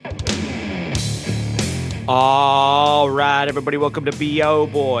All right, everybody, welcome to BO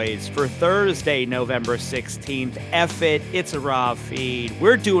Boys for Thursday, November 16th. F it, it's a raw feed.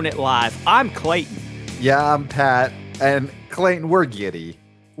 We're doing it live. I'm Clayton. Yeah, I'm Pat. And Clayton, we're giddy.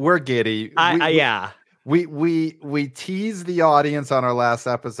 We're giddy. We teased the audience on our last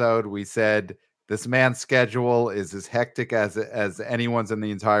episode. We said this man's schedule is as hectic as anyone's in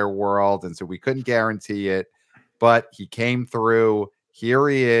the entire world, and so we couldn't guarantee it. But he came through. Here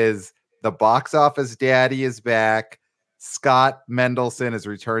he is. The box office daddy is back. Scott Mendelson has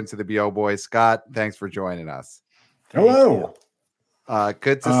returned to the BO Boys. Scott, thanks for joining us. Hello.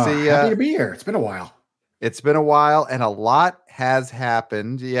 Good to see you. Happy to be here. It's been a while. It's been a while, and a lot has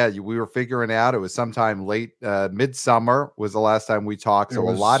happened. Yeah, we were figuring out it was sometime late, midsummer was the last time we talked. So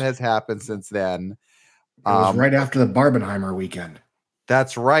a lot has happened since then. It was right after the Barbenheimer weekend.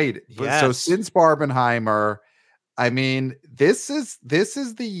 That's right. Yes. So since Barbenheimer, I mean, this is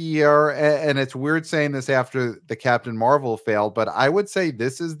the year, and it's weird saying this after the Captain Marvel failed, but I would say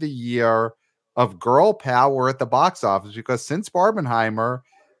this is the year of girl power at the box office, because since Barbenheimer,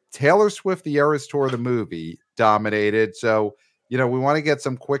 Taylor Swift, the Eras Tour, the movie, dominated. So, we want to get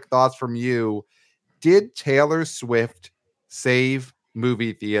some quick thoughts from you. Did Taylor Swift save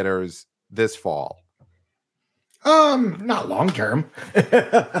movie theaters this fall? Not long term.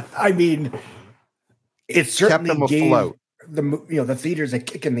 I mean, it certainly kept them gave afloat. The theaters a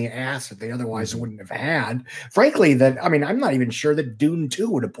kick in the ass that they otherwise wouldn't have had. Frankly, I'm not even sure that Dune 2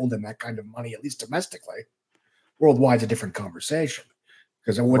 would have pulled in that kind of money, at least domestically. Worldwide's a different conversation.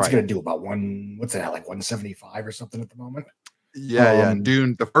 Because what's it going to do about what's it at, like 175 or something at the moment? Yeah.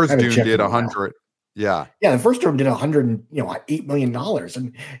 Dune, the first Dune did 100. Yeah, the first one did $8 million,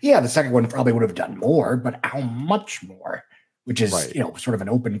 and the second one probably would have done more, but how much more? Which is sort of an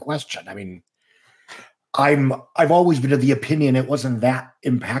open question. I mean, I've always been of the opinion it wasn't that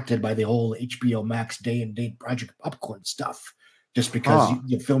impacted by the whole HBO Max day and date Project Popcorn stuff, just because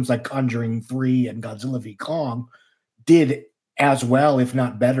films like Conjuring 3 and Godzilla v Kong did as well, if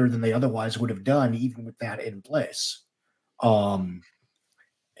not better, than they otherwise would have done, even with that in place. And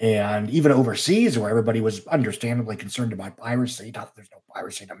even overseas, where everybody was understandably concerned about piracy, not that there's no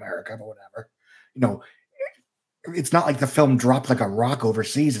piracy in America, but whatever, it's not like the film dropped like a rock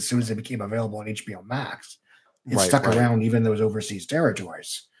overseas as soon as it became available on HBO Max. It stuck around even those overseas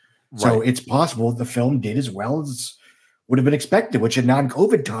territories. So it's possible the film did as well as would have been expected, which in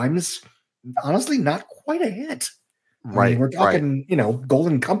non-COVID times, honestly, not quite a hit. I mean, we're talking,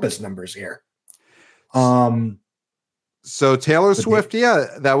 Golden Compass numbers here. So Taylor Swift,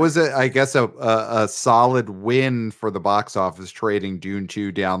 that was a solid win for the box office, trading Dune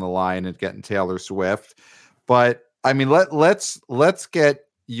 2 down the line and getting Taylor Swift. But I mean, let's get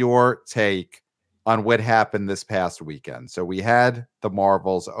your take on what happened this past weekend. So we had the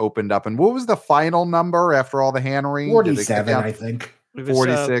Marvels opened up, and what was the final number after all the hand-wringing? 47, I think.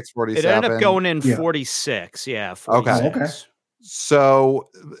 46, 47. It ended up going in 46. Yeah. 46. Okay. So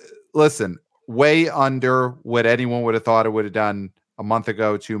listen, way under what anyone would have thought it would have done a month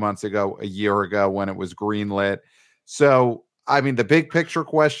ago, 2 months ago, a year ago when it was greenlit. So, I mean, the big picture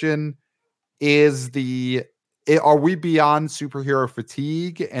question is are we beyond superhero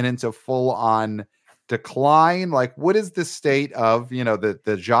fatigue and into full on decline? Like, what is the state of,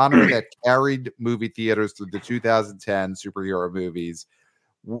 the genre that carried movie theaters through the 2010 superhero movies?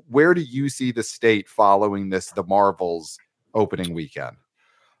 Where do you see the state following the Marvels opening weekend?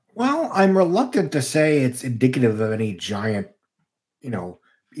 Well, I'm reluctant to say it's indicative of any giant,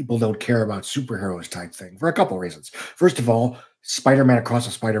 people don't care about superheroes type thing for a couple of reasons. First of all, Spider-Man Across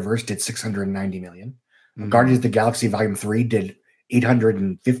the Spider-Verse did $690 million. Guardians of the Galaxy Volume 3 did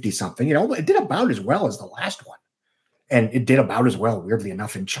 850 something. It did about as well as the last one. And it did about as well, weirdly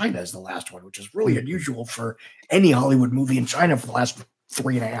enough, in China as the last one, which is really unusual for any Hollywood movie in China for the last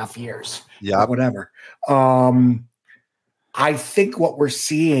 3.5 years. Yeah. Whatever. I think what we're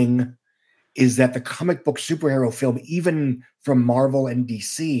seeing is that the comic book superhero film, even from Marvel and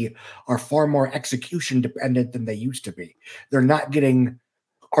DC, are far more execution dependent than they used to be. They're not getting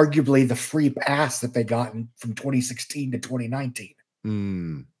arguably the free pass that they got from 2016 to 2019.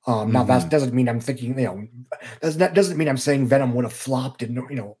 Now that doesn't mean I'm thinking, that doesn't mean I'm saying Venom would have flopped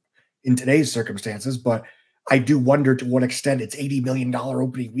in today's circumstances, but I do wonder to what extent its $80 million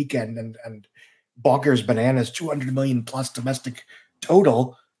opening weekend and bonkers bananas, 200 million plus domestic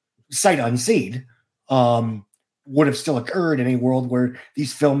total, sight unseen, would have still occurred in a world where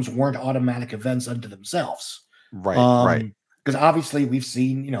these films weren't automatic events unto themselves. Right. Because obviously we've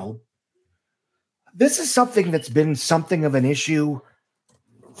seen, this is something that's been something of an issue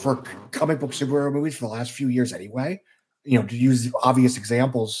for comic book superhero movies for the last few years anyway. To use obvious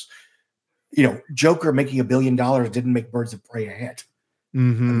examples, Joker making $1 billion didn't make Birds of Prey a hit,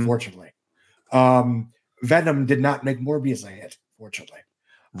 unfortunately. Venom did not make Morbius a hit, fortunately.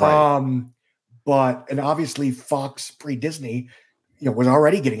 Right. And obviously Fox pre-Disney, was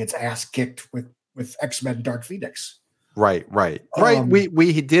already getting its ass kicked with X-Men Dark Phoenix. Right.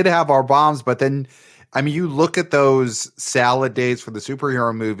 We did have our bombs, but then, I mean, you look at those salad days for the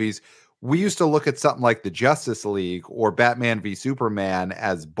superhero movies. We used to look at something like the Justice League or Batman v Superman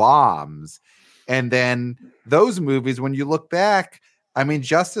as bombs. And then those movies, when you look back, I mean,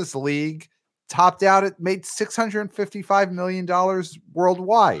 Justice League topped out, it made $655 million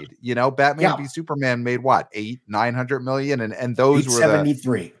worldwide. Batman v Superman made what, 900 million? And those were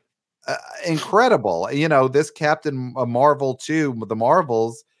 873. Incredible. This Captain Marvel 2, the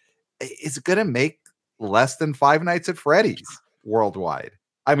Marvels, is going to make less than Five Nights at Freddy's worldwide.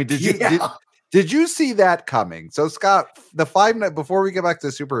 I mean, did you see that coming? So Scott, before we get back to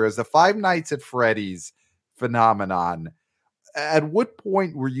the superheroes, the Five Nights at Freddy's phenomenon, at what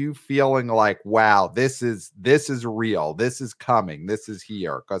point were you feeling like, wow, this is real, this is coming, this is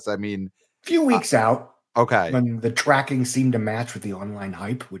here? Because I mean, a few weeks out, okay, when the tracking seemed to match with the online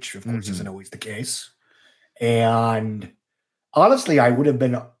hype, which of course isn't always the case. And honestly, I would have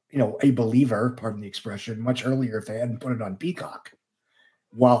been, a believer, pardon the expression, much earlier if they hadn't put it on Peacock.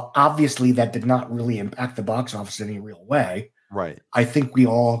 Well, obviously that did not really impact the box office in any real way. Right. I think we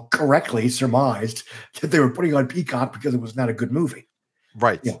all correctly surmised that they were putting on Peacock because it was not a good movie.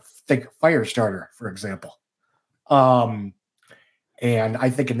 Right. Think Firestarter, for example. And I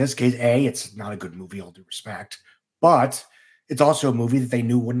think in this case, it's not a good movie, all due respect, but it's also a movie that they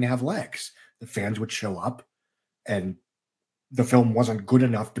knew wouldn't have legs. The fans would show up and the film wasn't good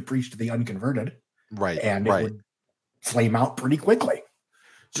enough to preach to the unconverted. Right. And it would flame out pretty quickly.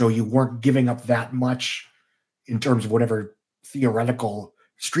 So you weren't giving up that much in terms of whatever theoretical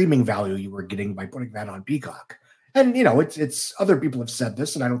streaming value you were getting by putting that on Peacock. And, it's other people have said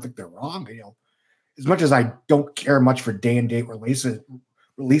this, and I don't think they're wrong. As much as I don't care much for day and date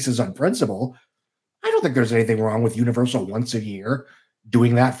releases on principle, I don't think there's anything wrong with Universal once a year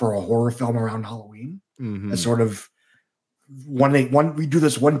doing that for a horror film around Halloween. As sort of we do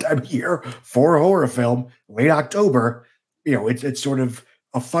this one time a year for a horror film, late October. It's sort of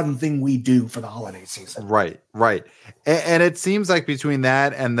a fun thing we do for the holiday season. Right. And it seems like between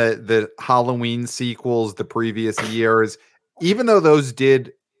that and the Halloween sequels the previous years, even though those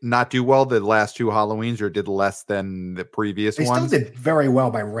did not do well, the last two Halloweens, or did less than the previous ones. They still did very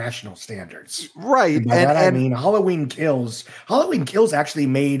well by rational standards. Right. And by that I mean Halloween Kills. Halloween Kills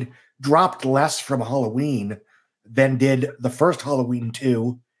actually dropped less from Halloween than did the first Halloween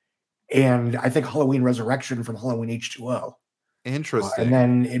 2. And I think Halloween Resurrection from Halloween H2O. Interesting. And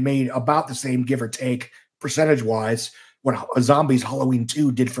then it made about the same, give or take, percentage-wise, what Zombies Halloween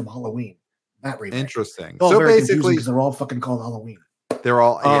 2 did from Halloween. That remake. Interesting. So basically, because they're all fucking called Halloween. They're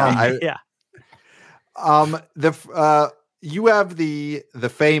all you have the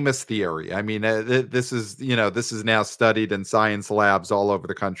famous theory. I mean, this is now studied in science labs all over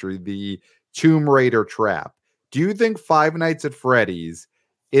the country. The Tomb Raider trap. Do you think Five Nights at Freddy's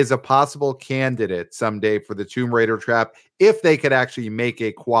is a possible candidate someday for the Tomb Raider trap if they could actually make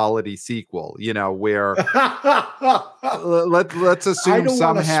a quality sequel? Where let's assume I don't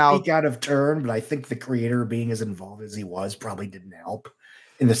somehow want to speak out of turn, but I think the creator being as involved as he was probably didn't help.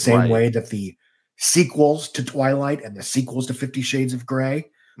 In the same way that the sequels to Twilight and the sequels to 50 Shades of Grey,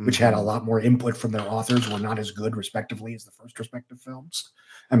 which had a lot more input from their authors, were not as good, respectively, as the first respective films.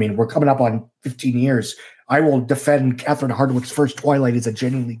 I mean, we're coming up on 15 years. I will defend Catherine Hardwicke's first Twilight as a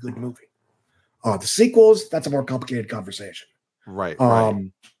genuinely good movie. The sequels, that's a more complicated conversation. Right.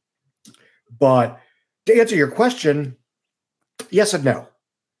 But to answer your question, yes and no.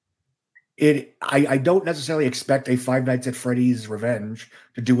 I don't necessarily expect a Five Nights at Freddy's Revenge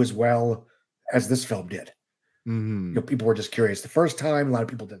to do as well as this film did. People were just curious the first time. A lot of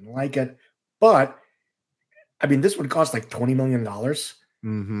people didn't like it. But, I mean, this would cost like $20 million.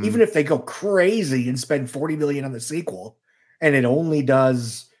 Even if they go crazy and spend $40 million on the sequel, and it only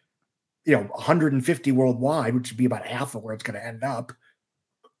does, 150 worldwide, which would be about half of where it's going to end up.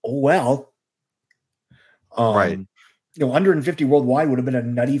 Oh, well. 150 worldwide would have been a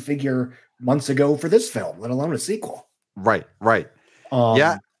nutty figure months ago for this film, let alone a sequel. Right.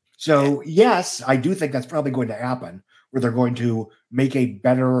 So, yes, I do think that's probably going to happen, where they're going to make a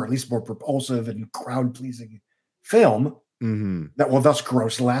better, or at least more propulsive and crowd-pleasing film that will thus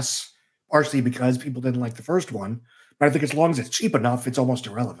gross less, partially because people didn't like the first one. But I think as long as it's cheap enough, it's almost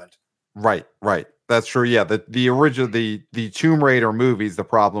irrelevant. Right. That's true. Yeah, the original the Tomb Raider movies. The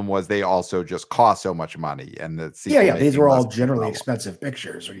problem was they also just cost so much money, and the sequel Yeah. These making were all wasn't generally developed. expensive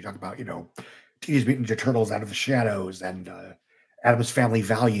pictures. When you talk about, Teenage Mutant Ninja Turtles, Out of the Shadows, and Adam's Family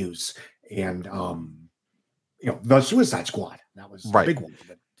Values, and the Suicide Squad. That was the Right. big one.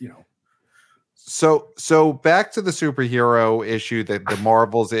 But, So back to the superhero issue, the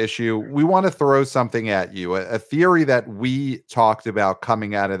Marvels issue. We want to throw something at you. A theory that we talked about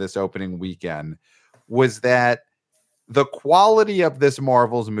coming out of this opening weekend was that the quality of this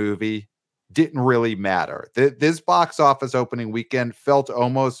Marvels movie didn't really matter. This box office opening weekend felt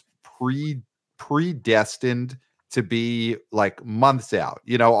almost predestined to be like months out.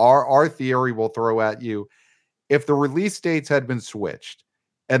 Our theory we'll throw at you, if the release dates had been switched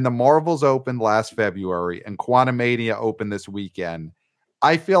and the Marvels opened last February and Quantumania opened this weekend,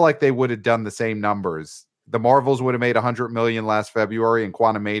 I feel like they would have done the same numbers. The Marvels would have made 100 million last February and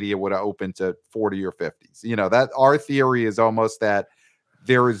Quantumania would have opened to 40 or 50s. That our theory is almost that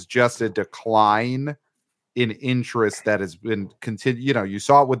there is just a decline in interest that has been continued. You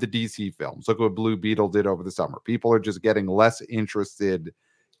saw it with the DC films. Look what Blue Beetle did over the summer. People are just getting less interested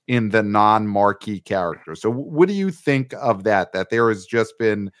in the non-marquee characters. So what do you think of that? That there has just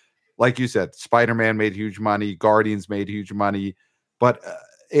been, like you said, Spider-Man made huge money, Guardians made huge money, but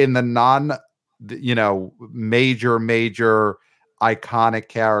in the major iconic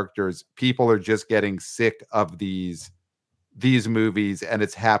characters, people are just getting sick of these movies, and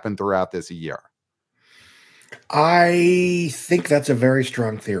it's happened throughout this year. I think that's a very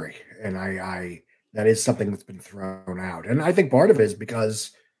strong theory, and I that is something that's been thrown out, and I think part of it is because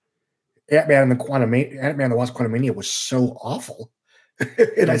Ant-Man and the Wasp: Quantumania was so awful,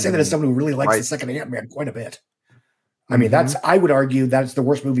 and I say that as someone who really likes the second Ant-Man quite a bit. I mean, I would argue that's the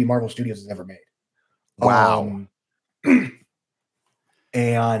worst movie Marvel Studios has ever made. Wow.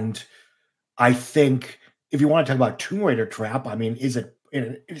 And I think if you want to talk about Tomb Raider trap, I mean,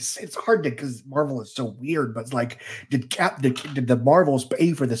 it's hard to, because Marvel is so weird, but it's like, did the Marvels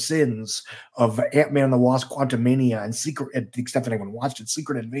pay for the sins of Ant-Man and the Wasp: Quantumania and Secret, to the extent that anyone watched it,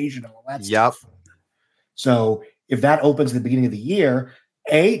 Secret Invasion and all that stuff? So if that opens at the beginning of the year,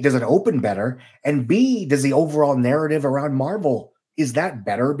 A, does it open better? And B, does the overall narrative around Marvel, is that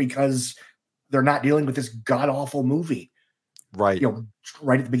better because they're not dealing with this god-awful movie? Right.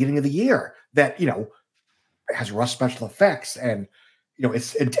 Right at the beginning of the year that, has rough special effects and,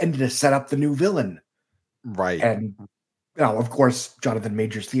 it's intended to set up the new villain. Right. And, of course, Jonathan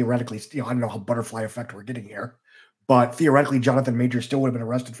Majors theoretically, I don't know how butterfly effect we're getting here, but theoretically, Jonathan Majors still would have been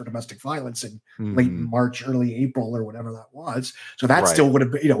arrested for domestic violence in late March, early April, or whatever that was. So that still would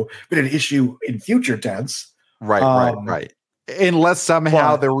have been, been an issue in future tense. Right. Unless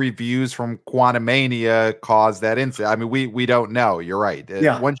somehow the reviews from Quantumania caused that incident. I mean, we don't know. You're right.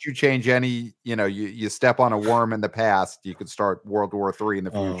 Once you change any, you step on a worm in the past, you could start World War III in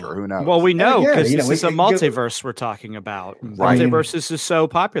the future. Who knows? Well, we know because this is a multiverse we're talking about. Right. Multiverses is so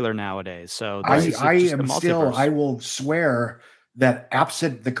popular nowadays. So I will swear that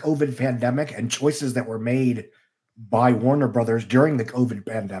absent the COVID pandemic and choices that were made by Warner Brothers during the COVID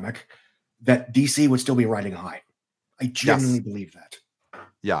pandemic, that DC would still be riding high. I genuinely believe that.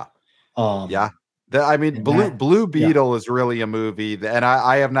 Yeah. Blue Beetle is really a movie and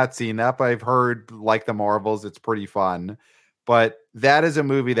I have not seen that, but I've heard, like the Marvels, it's pretty fun. But that is a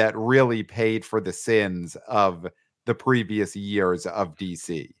movie that really paid for the sins of the previous years of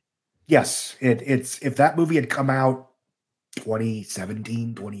DC. Yes. It's if that movie had come out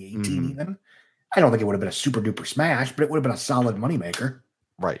 2017, 2018 even, I don't think it would have been a super duper smash, but it would have been a solid moneymaker.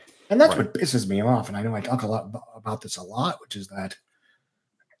 Right. And that's what pisses me off. And I know I talk a lot about this a lot, which is that,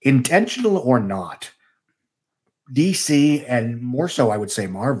 intentional or not, DC, and more so I would say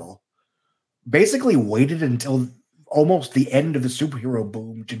Marvel, basically waited until almost the end of the superhero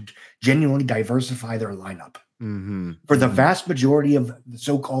boom to genuinely diversify their lineup. For the vast majority of the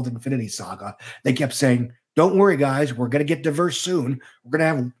so-called Infinity Saga, they kept saying, don't worry, guys, we're going to get diverse soon. We're going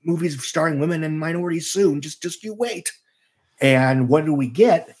to have movies starring women and minorities soon. Just you wait. And what do we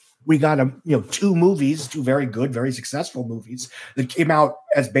get? We got two very good, very successful movies that came out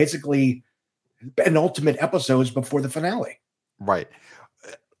as basically penultimate episodes before the finale. Right.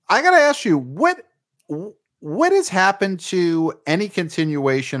 I got to ask you, what has happened to any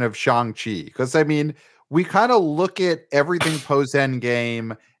continuation of Shang-Chi? Because, I mean, we kind of look at everything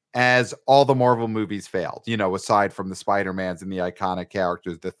post-Endgame as all the Marvel movies failed, aside from the Spider-Mans and the iconic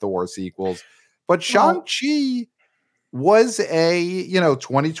characters, the Thor sequels. But Shang-Chi was a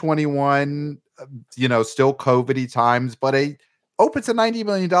 2021 still COVID-y times, but opened to $90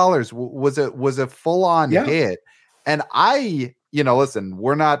 million was a full-on hit. And I listen,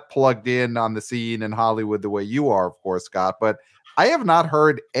 we're not plugged in on the scene in Hollywood the way you are, of course, Scott, but I have not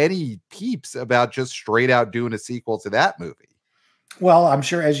heard any peeps about just straight out doing a sequel to that movie. Well, I'm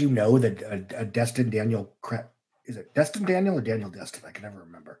sure, as you know, that Destin Daniel, is it Destin Daniel or Daniel Destin? I can never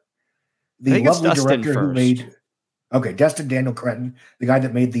remember. The lovely director who made, Destin Daniel Cretton, the guy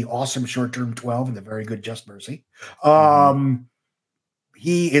that made the awesome short term 12 and the very good Just Mercy.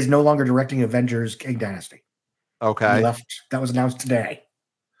 He is no longer directing Avengers King Dynasty. Okay. He left. That was announced today.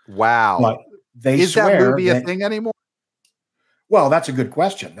 Wow. But is that movie a thing anymore? Well, that's a good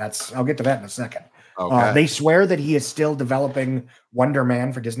question. I'll get to that in a second. Okay. They swear that he is still developing Wonder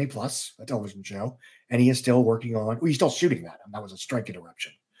Man for Disney Plus, a television show, and he is still working on. He's still shooting that. And that was a strike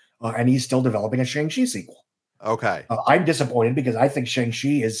interruption, and he's still developing a Shang-Chi sequel. Okay. I'm disappointed because I think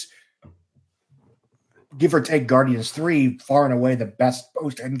Shang-Chi is, give or take, Guardians 3, far and away the best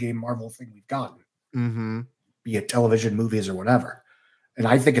post-Endgame Marvel thing we've gotten. Mm-hmm. Be it television, movies, or whatever. And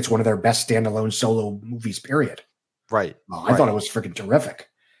I think it's one of their best standalone solo movies, period. Right. I thought it was freaking terrific.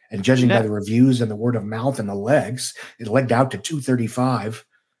 And judging by the reviews and the word of mouth and the legs, it legged out to 235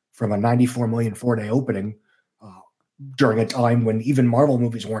 from a 94 million 4-day opening during a time when even Marvel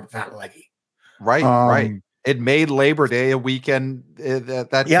movies weren't that leggy. Right, right. It made Labor Day a weekend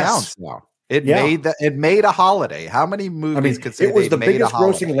that counts now. It made a holiday. How many movies could say it was the biggest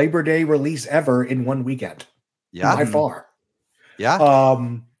grossing Labor Day release ever in one weekend? Yeah, by far. Yeah.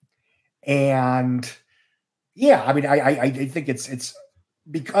 And yeah, I mean, I think it's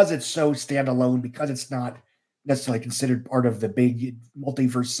because it's so standalone, because it's not necessarily considered part of the big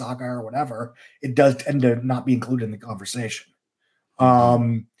multiverse saga or whatever, it does tend to not be included in the conversation.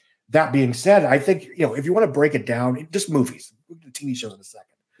 That being said, I think, if you want to break it down, just movies, we'll get to TV shows in a second.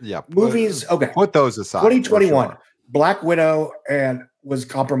 Yeah. Movies, okay. Put those aside. 2021, sure. Black Widow and was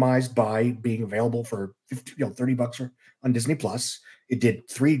compromised by being available for $30 on Disney Plus. It did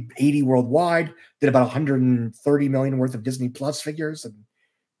 $380 worldwide, did about 130 million worth of Disney Plus figures, and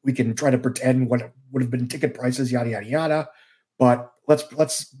we can try to pretend what would have been ticket prices, yada yada yada. But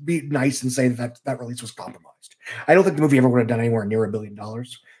let's be nice and say that release was compromised. I don't think the movie ever would have done anywhere near $1 billion,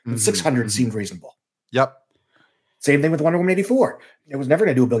 but 600 seemed reasonable. Yep. Same thing with Wonder Woman 84. It was never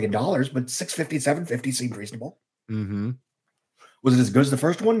going to do $1 billion, but 650, 750 seemed reasonable. Mm-hmm. Was it as good as the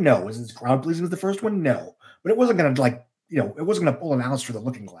first one? No. Was it as crowd pleasing as the first one? No. But it wasn't going to it wasn't going to pull an Alice for the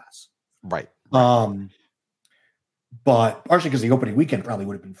Looking Glass. Right. But partially because the opening weekend probably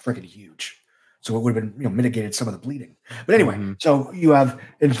would have been freaking huge. So it would have been, mitigated some of the bleeding. But anyway, so you have,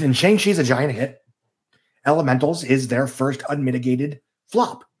 and Shang-Chi's a giant hit. Elementals is their first unmitigated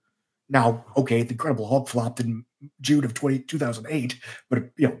flop. Now, okay, the Incredible Hulk flopped in June of 2008, but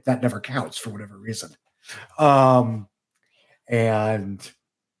that never counts for whatever reason. And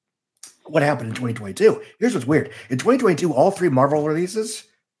what happened in 2022? Here's what's weird. In 2022, all three Marvel releases,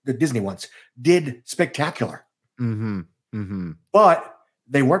 the Disney ones, did spectacular. But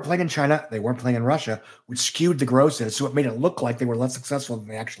they weren't playing in China. They weren't playing in Russia, which skewed the grosses. So it made it look like they were less successful than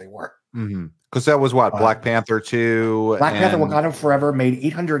they actually were. Because that was what? Black Panther 2. Black Panther Wakanda Forever made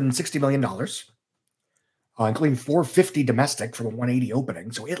 $860 million, including $450 domestic from a 180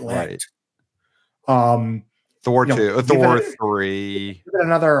 opening. So it lagged. Right. Thor 2, Thor 3.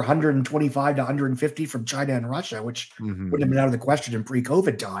 Another 125 to 150 from China and Russia, which wouldn't have been out of the question in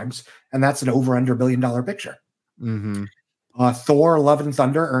pre-COVID times. And that's an over-under $1 billion picture. Thor Love and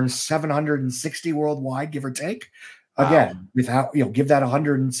Thunder earns 760 worldwide, give or take. Again, without give that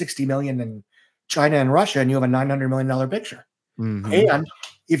 160 million in China and Russia, and you have a $900 million picture. And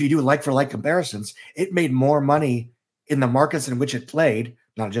if you do like-for-like comparisons, it made more money in the markets in which it played,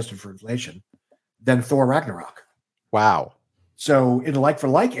 not adjusted for inflation, than Thor Ragnarok. Wow. So in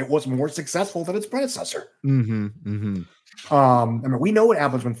like-for-like, it was more successful than its predecessor. I mean, we know what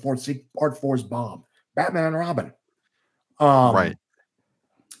happens when Part 4's bomb. Batman and Robin. Right.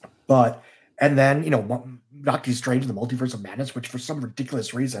 But, and then, Doctor Strange and the Multiverse of Madness, which for some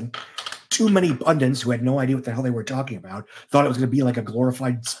ridiculous reason, too many pundits who had no idea what the hell they were talking about thought it was going to be like a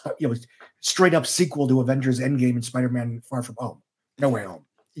glorified, straight up sequel to Avengers Endgame and Spider-Man Far From Home. No Way Home.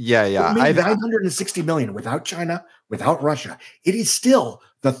 Yeah. It made $960 million without China, without Russia. It is still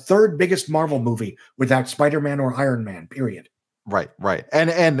the third biggest Marvel movie without Spider-Man or Iron Man, period. Right.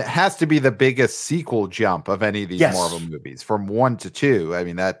 And has to be the biggest sequel jump of any of these Marvel movies from 1 to 2. I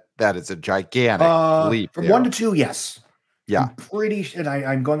mean, that is a gigantic leap. From 1 to 2, yes. Yeah. I'm pretty sure, and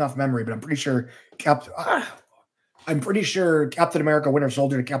I'm going off memory, but I'm pretty sure Captain America Winter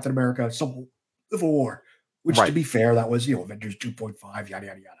Soldier to Captain America Civil War, which to be fair, that was, Avengers 2.5, yada,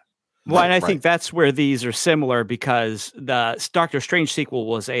 yada, yada. Well, and I think that's where these are similar because the Doctor Strange sequel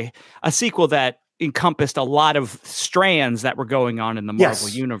was a sequel that encompassed a lot of strands that were going on in the Marvel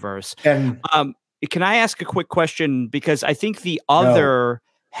Yes. universe. And can I ask a quick question? Because I think the other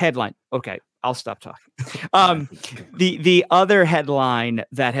headline. Okay, I'll stop talking. The other headline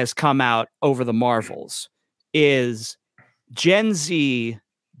that has come out over the Marvels is Gen Z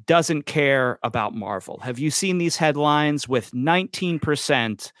doesn't care about Marvel. Have you seen these headlines with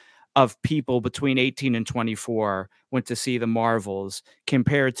 19% of people between 18 and 24 went to see the Marvels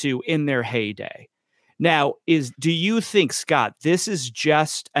compared to in their heyday? Now, do you think, Scott, this is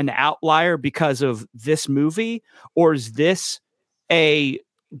just an outlier because of this movie, or is this a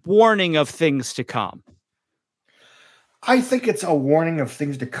warning of things to come? I think it's a warning of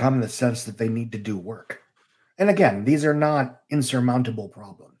things to come in the sense that they need to do work. And again, these are not insurmountable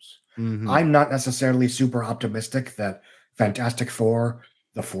problems. Mhm. I'm not necessarily super optimistic that Fantastic Four,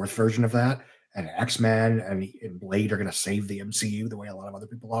 the fourth version of that, and X-Men and Blade are going to save the MCU the way a lot of other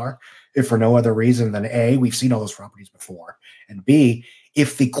people are, if for no other reason than A, we've seen all those properties before, and B,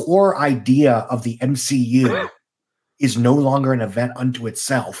 if the core idea of the MCU is no longer an event unto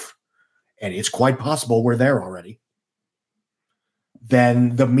itself, and it's quite possible we're there already,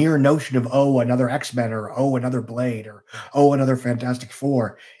 then the mere notion of, another X-Men or, another Blade or, another Fantastic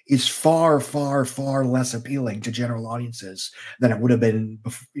Four is far, far, far less appealing to general audiences than it would have been,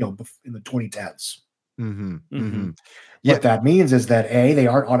 in the 2010s. Mm-hmm. Mm-hmm. Mm-hmm. What that means is that A, they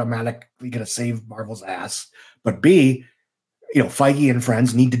aren't automatically going to save Marvel's ass, but B, Feige and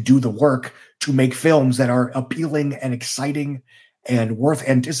friends need to do the work to make films that are appealing and exciting and worth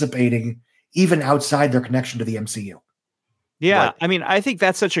anticipating, even outside their connection to the MCU. Yeah, Right. I mean, I think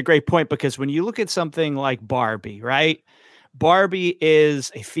that's such a great point because when you look at something like Barbie, right? Barbie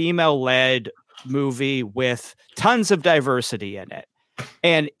is a female-led movie with tons of diversity in it.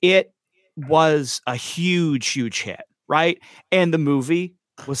 And it was a huge, huge hit, right? And the movie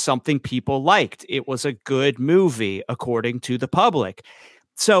was something people liked. It was a good movie, according to the public.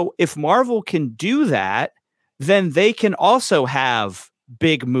 So if Marvel can do that, then they can also have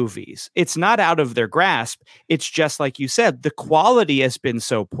big movies. It's not out of their grasp. It's just like you said, the quality has been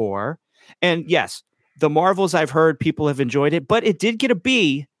so poor. And yes, the Marvels I've heard people have enjoyed it, but it did get a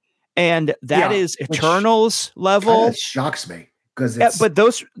B. And that is Eternals level. That shocks me because but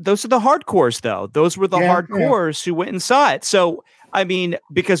those are the hardcores, though. Those were the hardcores who went and saw it. So I mean,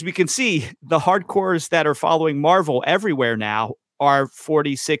 because we can see the hardcores that are following Marvel everywhere now are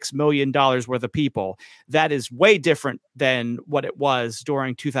 $46 million worth of people. That is way different than what it was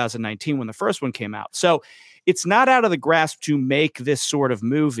during 2019 when the first one came out. So it's not out of the grasp to make this sort of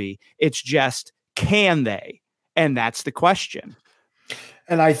movie. It's just, can they? And that's the question.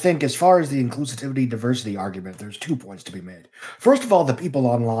 And I think as far as the inclusivity, diversity argument, there's 2 points to be made. First of all, the people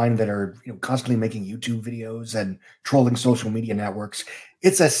online that are constantly making YouTube videos and trolling social media networks,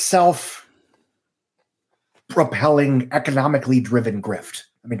 it's a self-propelling, economically driven grift.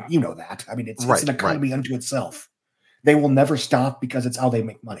 I mean, you know that. I mean, it's an economy unto itself. They will never stop because it's how they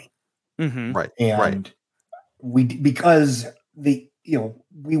make money. Mm-hmm. Right. And because we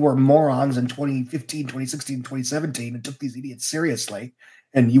were morons in 2015, 2016, 2017 and took these idiots seriously.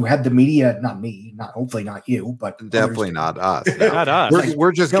 And you had the media, not me, hopefully not you, but definitely not us. No. Not us.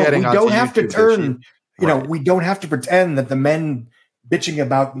 We're just getting. We don't have to turn. Right. We don't have to pretend that the men bitching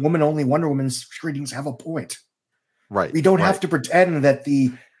about woman-only Wonder Woman screenings have a point. Right. We don't have to pretend that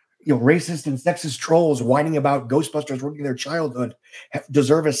the racist and sexist trolls whining about Ghostbusters ruining their childhood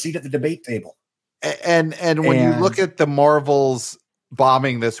deserve a seat at the debate table. And when you look at the Marvels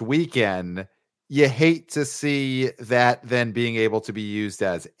bombing this weekend, you hate to see that then being able to be used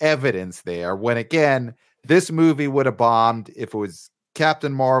as evidence there, when again, this movie would have bombed if it was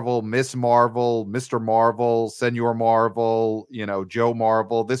Captain Marvel, Miss Marvel, Mr. Marvel, Senor Marvel, Joe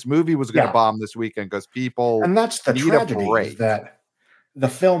Marvel. This movie was going to bomb this weekend because people, and that's the need tragedy, a break. is that the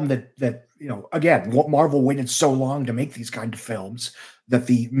film that again, what Marvel waited so long to make these kind of films, that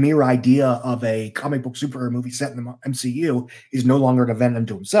the mere idea of a comic book superhero movie set in the MCU is no longer an event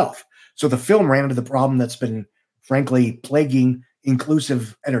unto himself. So the film ran into the problem that's been, frankly, plaguing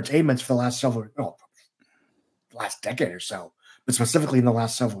inclusive entertainments for the last decade or so, but specifically in the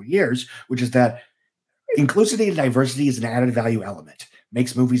last several years, which is that inclusivity and diversity is an added value element.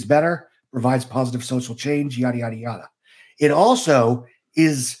 Makes movies better, provides positive social change, yada, yada, yada. It also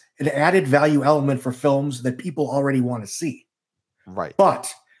is an added value element for films that people already want to see. Right. But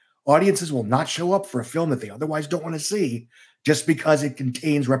audiences will not show up for a film that they otherwise don't want to see just because it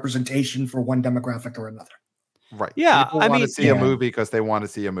contains representation for one demographic or another. Right. Yeah. People want to see a movie because they want to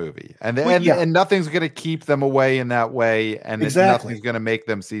see a movie. And nothing's going to keep them away in that way. And nothing's going to make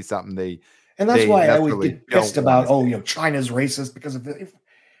them see something And that's why I always get pissed about, China's racist because of it.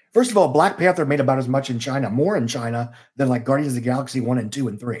 First of all, Black Panther made about as much in China, more in China than like Guardians of the Galaxy 1 and 2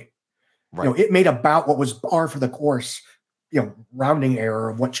 and 3. Right. It made about what was par for the course, rounding error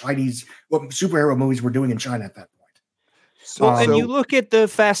of what superhero movies were doing in China at that point. And you look at the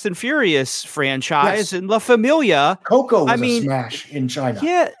Fast and Furious franchise and La Familia. Coco was a smash in China.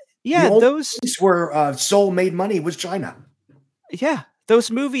 Yeah, those where Soul made money was China. Yeah, those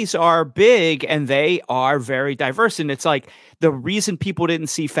movies are big and they are very diverse. And it's like the reason people didn't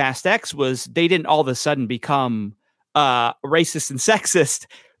see Fast X was they didn't all of a sudden become racist and sexist.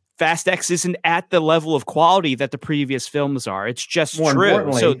 Fast X isn't at the level of quality that the previous films are. It's just More true.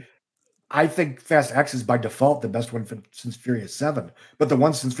 Importantly, so I think Fast X is by default the best one since Furious 7, but the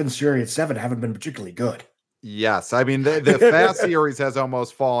ones since Furious 7 haven't been particularly good. Yes, I mean the Fast series has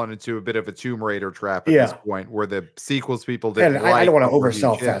almost fallen into a bit of a Tomb Raider trap at this point, where the sequels people didn't. And I don't want to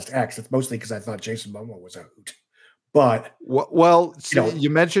oversell Fast X. It's mostly because I thought Jason Momoa was a hoot. But you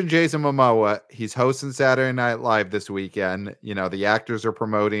mentioned Jason Momoa. He's hosting Saturday Night Live this weekend. The actors are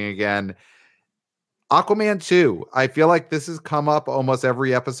promoting again. Aquaman 2. I feel like this has come up almost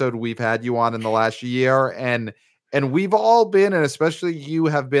every episode we've had you on in the last year, and we've all been, and especially you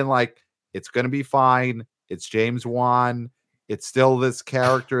have been like, it's going to be fine. It's James Wan. It's still this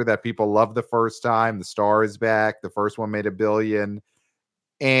character that people loved the first time. The star is back. The first one made $1 billion,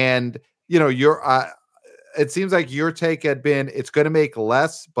 and it seems like your take had been it's going to make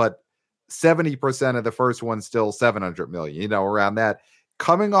less, but 70% of the first one's still 700 million. Around that.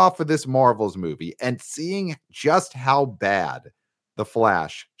 Coming off of this Marvel's movie and seeing just how bad The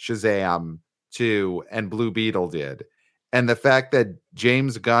Flash, Shazam 2, and Blue Beetle did, and the fact that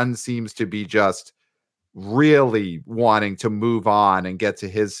James Gunn seems to be just really wanting to move on and get to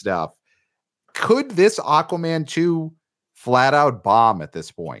his stuff, could this Aquaman 2 flat out bomb at this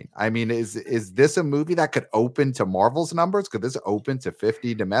point? I mean, is this a movie that could open to Marvel's numbers? Could this open to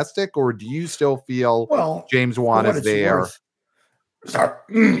 50 domestic, or do you still feel James Wan is there?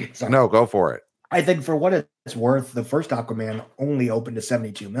 Sorry. No, go for it. I think for what it's worth, the first Aquaman only opened to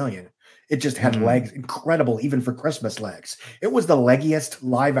 72 million. It just had legs, incredible, even for Christmas legs. It was the leggiest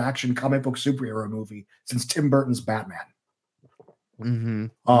live action comic book superhero movie since Tim Burton's Batman.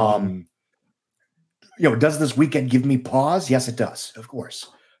 Does this weekend give me pause? Yes, it does, of course.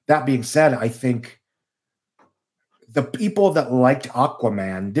 That being said, I think the people that liked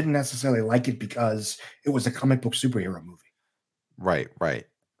Aquaman didn't necessarily like it because it was a comic book superhero movie. Right.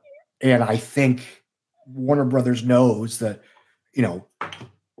 And I think Warner Brothers knows that,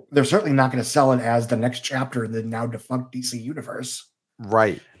 they're certainly not going to sell it as the next chapter in the now defunct DC universe.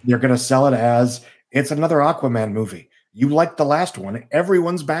 Right. They're going to sell it as it's another Aquaman movie. You liked the last one.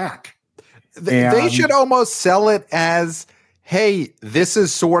 Everyone's back. They should almost sell it as, hey, this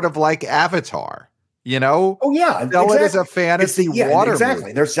is sort of like Avatar. Oh yeah, sell it as a fantasy water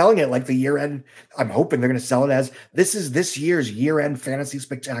movie. They're selling it like the year-end. I'm hoping they're going to sell it as this is this year's year-end fantasy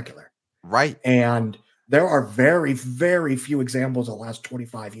spectacular. Right. And there are very, very few examples of the last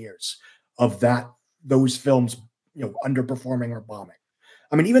 25 years of those films, underperforming or bombing.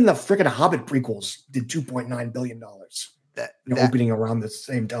 I mean, even the freaking Hobbit prequels did $2.9 billion, opening around the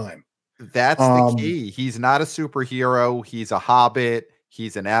same time. That's the key. He's not a superhero. He's a Hobbit.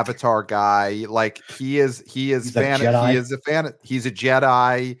 He's an Avatar guy. Like he's a fan. He's a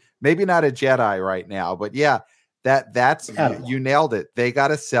Jedi. Maybe not a Jedi right now, but yeah, that's you nailed it. They got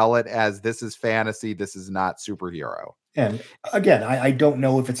to sell it as this is fantasy. This is not superhero. And again, I don't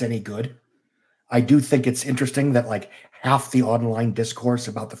know if it's any good. I do think it's interesting that like half the online discourse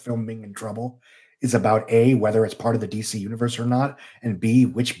about the film being in trouble is about A, whether it's part of the DC universe or not, and B,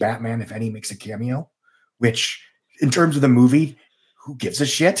 which Batman, if any, makes a cameo, which in terms of the movie, who gives a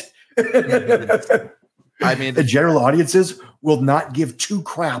shit? I mean, the general audiences will not give two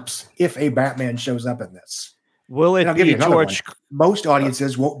craps if a Batman shows up in this. Will it be George? Most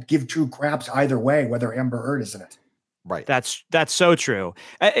audiences won't give two craps either way, whether Amber Heard is in it. Right. That's so true.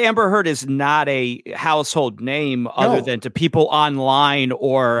 Amber Heard is not a household name other than to people online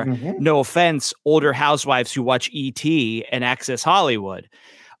or, no offense, older housewives who watch E.T. and Access Hollywood.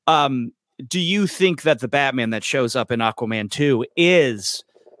 Do you think that the Batman that shows up in Aquaman 2 is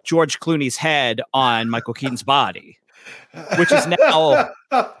George Clooney's head on Michael Keaton's body, which is now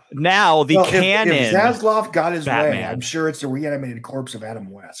the canon? If Zaslav got his Batman. way, I'm sure it's the reanimated corpse of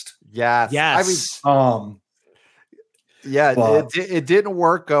Adam West. Yes. I mean, it didn't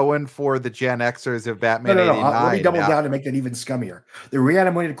work going for the Gen Xers of Batman 89. Let me double down to make that even scummier. The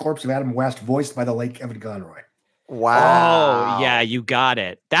reanimated corpse of Adam West, voiced by the late Kevin Conroy. Wow. Oh, yeah, you got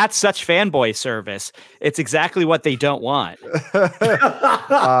it. That's such fanboy service. It's exactly what they don't want.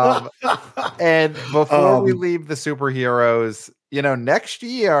 And before we leave the superheroes, next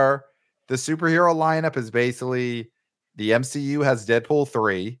year, the superhero lineup is basically the MCU has Deadpool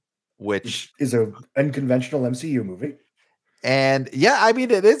 3, which is an unconventional MCU movie. And yeah, I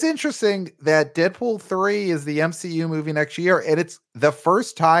mean, it is interesting that Deadpool 3 is the MCU movie next year, and it's the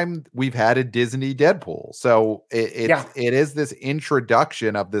first time we've had a Disney Deadpool. So it is this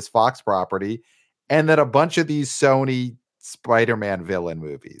introduction of this Fox property, and then a bunch of these Sony Spider-Man villain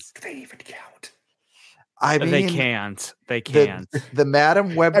movies. Do they even count? I mean, they can't. They can't. The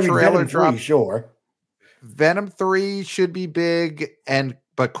Madam Web trailer dropped. Sure. Venom 3 should be big,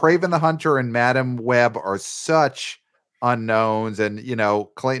 but Kraven the Hunter and Madam Web are such unknowns, and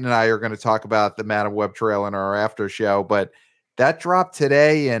Clayton and I are going to talk about the Madam Web trailer in our after show, but that dropped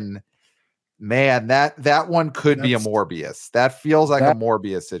today, and man, that one could be a Morbius. That feels like a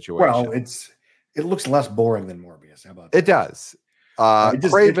Morbius situation. Well, it looks less boring than Morbius. How about that? It does.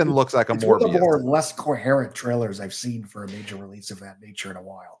 Kraven looks like a Morbius. One of the more less coherent trailers I've seen for a major release of that nature in a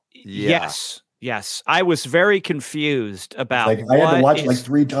while. Yeah. Yes. I was very confused about I had to watch like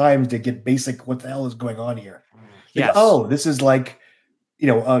 3 times to get basic what the hell is going on here. Yes. Oh, this is like,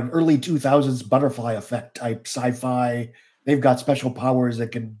 an early 2000s butterfly effect type sci-fi. They've got special powers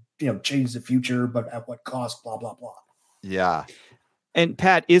that can, change the future, but at what cost, blah, blah, blah. Yeah. And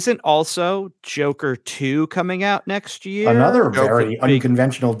Pat, isn't also Joker 2 coming out next year? Another very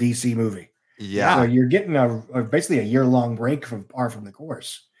unconventional DC movie. Yeah. So you're getting basically a year-long break from the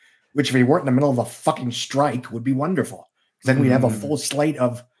course, which if you weren't in the middle of a fucking strike would be wonderful. Then we'd have a full slate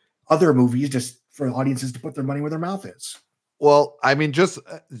of other movies just for audiences to put their money where their mouth is. Well, I mean, just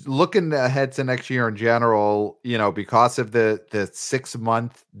looking ahead to next year in general, because of the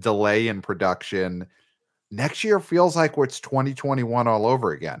 6-month delay in production, next year feels like it's 2021 all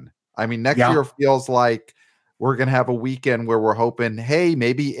over again. I mean, next year feels like we're going to have a weekend where we're hoping, hey,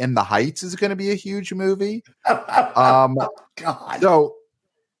 maybe In the Heights is going to be a huge movie. God. So,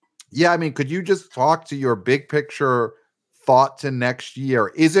 yeah, I mean, could you just talk to your big picture thought to next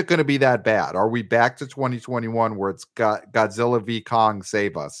year? Is it going to be that bad? Are we back to 2021 where it's got Godzilla v. Kong,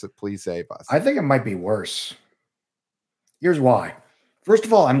 save us, please save us? I think it might be worse. Here's why. First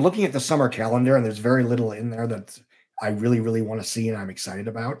of all, I'm looking at the summer calendar and there's very little in there that I really, really want to see and I'm excited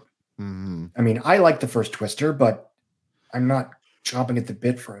about. Mm-hmm. I mean, I like the first Twister, but I'm not chomping at the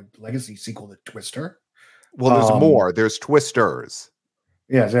bit for a legacy sequel to Twister. Well, there's more. There's Twisters.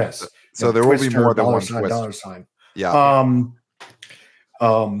 Yes. So there will be more than one Twister. $sign. Yeah.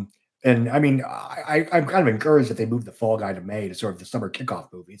 And I mean, I'm kind of encouraged that they moved the Fall Guy to May to sort of the summer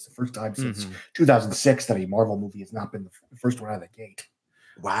kickoff movie. It's the first time since 2006 that a Marvel movie has not been the first one out of the gate.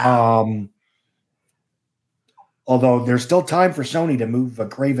 Wow. Although there's still time for Sony to move a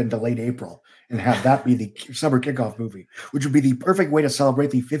Kraven to late April and have that be the summer kickoff movie, which would be the perfect way to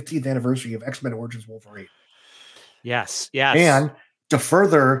celebrate the 50th anniversary of X-Men Origins Wolverine. Yes. And to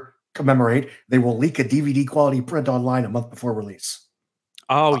further commemorate, they will leak a DVD quality print online a month before release.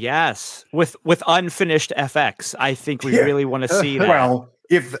 Oh, yes. With unfinished FX. I think we really want to see that. Well,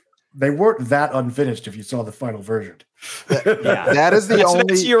 if they weren't that unfinished, if you saw the final version. That is the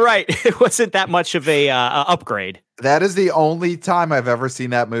only... You're right. It wasn't that much of a upgrade. That is the only time I've ever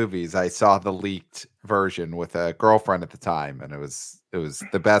seen that movie. I saw the leaked version with a girlfriend at the time, and it was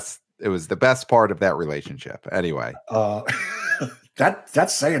the best. It was the best part of that relationship. Anyway,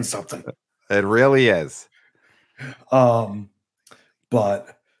 that's saying something. It really is.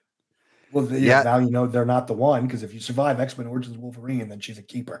 But now they're not the one, because if you survive X-Men Origins Wolverine, then she's a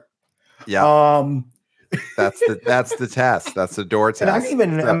keeper. Yeah. That's the test. That's the door test.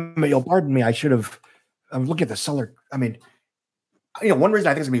 And you'll pardon me. I'm looking at the seller. I mean, one reason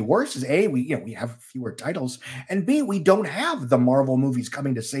I think it's gonna be worse is A, we have fewer titles, and B, we don't have the Marvel movies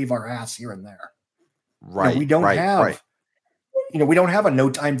coming to save our ass here and there. Right. We don't have. We don't have a No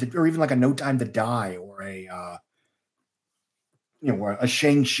Time to, or even like a No Time to Die, or a a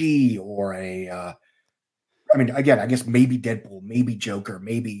Shang-Chi, or I mean, I guess maybe Deadpool, maybe Joker,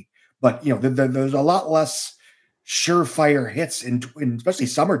 maybe, but there's a lot less surefire hits in especially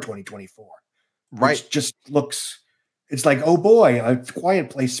summer 2024. Right. Which just looks, it's like, oh boy, a Quiet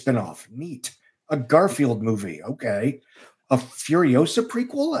Place spinoff, neat. A Garfield movie, okay. A Furiosa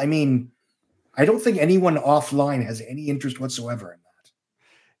prequel? I mean, I don't think anyone offline has any interest whatsoever in that.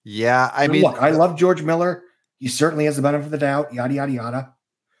 Yeah, I mean, look, I love George Miller. He certainly has the benefit of the doubt, yada, yada, yada.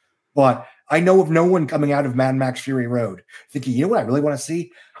 But I know of no one coming out of Mad Max Fury Road thinking, you know what I really want to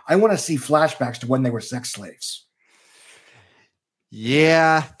see? I want to see flashbacks to when they were sex slaves.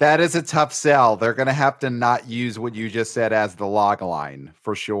 Yeah, that is a tough sell. They're going to have to not use what you just said as the log line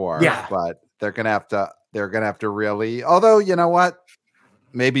for sure. Yeah. But they're going to have to really, although, you know what?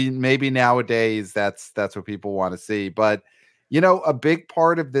 Maybe nowadays that's what people want to see. But a big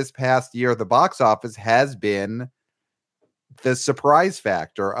part of this past year, the box office has been the surprise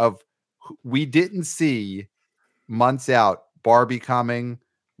factor of we didn't see months out Barbie coming.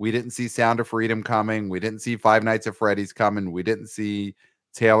 We didn't see Sound of Freedom coming. We didn't see Five Nights at Freddy's coming. We didn't see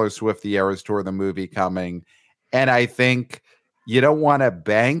Taylor Swift, the Eras Tour, the movie coming. And I think you don't want to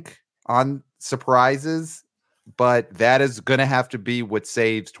bank on surprises, but that is going to have to be what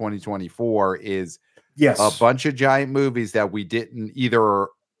saves 2024 is a bunch of giant movies that we didn't either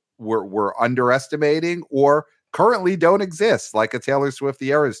were underestimating or currently don't exist, like a Taylor Swift, the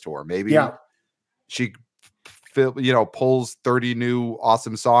Eras Tour. Maybe she pulls 30 new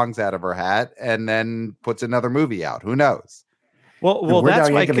awesome songs out of her hat and then puts another movie out. Who knows? Well,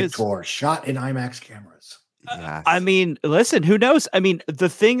 that's why tour shot in IMAX cameras. Yes. I mean, listen, who knows? I mean, the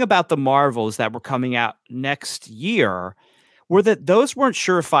thing about the Marvels that were coming out next year were that those weren't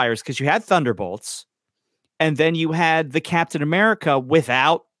surefires because you had Thunderbolts and then you had the Captain America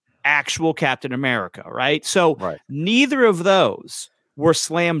without actual Captain America, right? So neither of those were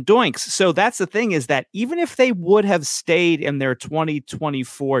slam doinks. So that's the thing, is that even if they would have stayed in their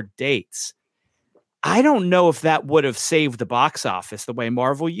 2024 dates, I don't know if that would have saved the box office the way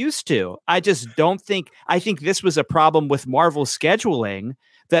Marvel used to. I just don't think. I think this was a problem with Marvel scheduling,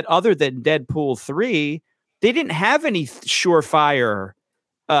 that other than Deadpool 3, they didn't have any surefire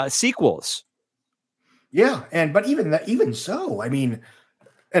sequels. Yeah, but even so, I mean,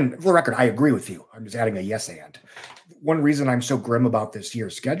 and for the record, I agree with you. I'm just adding a yes and. One reason I'm so grim about this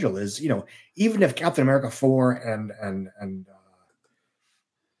year's schedule is, even if Captain America 4 and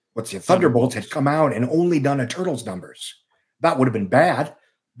Thunderbolts had come out and only done a Turtles numbers, that would have been bad.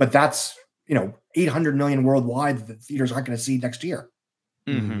 But that's 800 million worldwide that the theaters aren't going to see next year.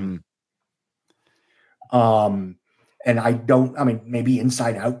 Mm-hmm. And I mean, maybe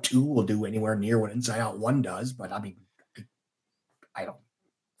Inside Out 2 will do anywhere near what Inside Out 1 does, but I mean, I don't.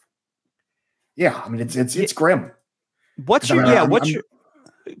 Yeah, I mean, it's grim. What's your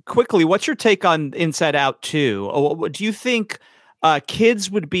take on Inside Out 2? Do you think kids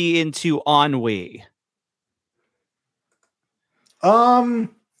would be into ennui? I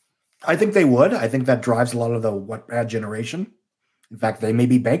think they would. I think that drives a lot of the what bad generation. In fact, they may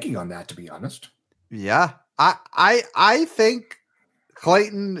be banking on that, to be honest. Yeah. I think,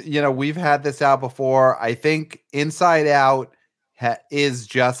 Clayton, we've had this out before. I think Inside Out is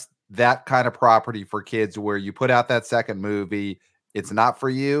just that kind of property for kids where you put out that second movie. It's not for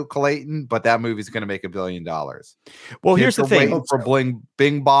you, Clayton, but that movie's going to make $1 billion. Well, here's the thing. For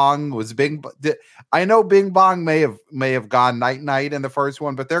Bing Bong I know Bing Bong may have gone night in the first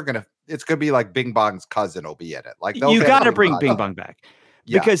one, but it's going to be like Bing Bong's cousin will be in it. Like, you got to bring Bing Bong back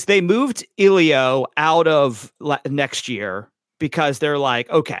because they moved Elio out of next year because they're like,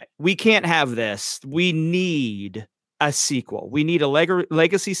 okay, we can't have this. We need a sequel. We need a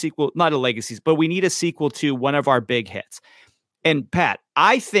legacy sequel, not a legacy, but we need a sequel to one of our big hits. And Pat,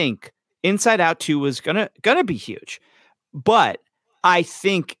 I think Inside Out 2 was gonna be huge, but I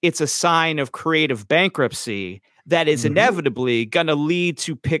think it's a sign of creative bankruptcy that is inevitably gonna lead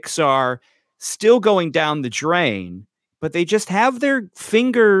to Pixar still going down the drain, but they just have their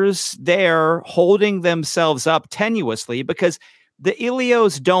fingers there holding themselves up tenuously because the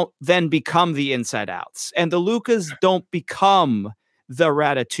Ilios don't then become the Inside Outs, and the Lucas don't become the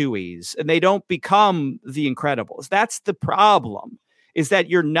Ratatouilles, and they don't become the Incredibles. That's the problem, is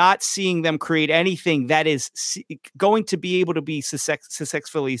that you're not seeing them create anything that is going to be able to be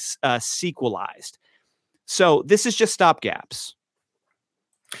successfully sequelized. So this is just stopgaps.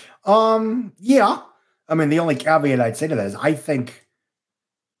 Yeah. I mean, the only caveat I'd say to that is I think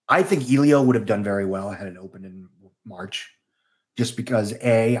Elio would have done very well had it opened in March. Just because,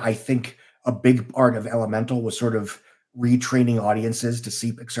 I think a big part of Elemental was sort of retraining audiences to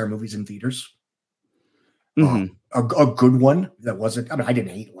see Pixar movies in theaters. Mm-hmm. A good one that wasn't, I mean, I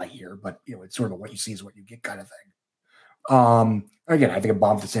didn't hate Lightyear, but it's sort of what you see is what you get kind of thing. Again, I think it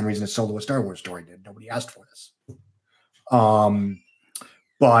bombed for the same reason as Solo, a Star Wars story did. Nobody asked for this.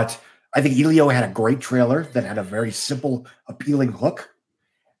 But I think Elio had a great trailer that had a very simple, appealing hook.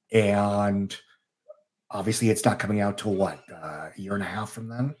 And obviously, it's not coming out till a year and a half from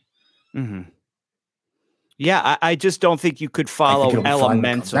then. Mm-hmm. Yeah, I just don't think you could follow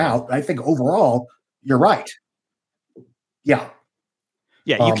Elemental. I think overall, you're right. Yeah.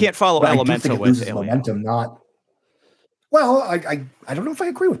 Yeah, you can't follow Elemental with momentum. Well, I don't know if I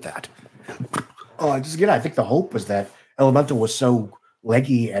agree with that. Just again, I think the hope was that Elemental was so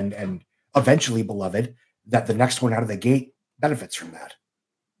leggy and eventually beloved that the next one out of the gate benefits from that.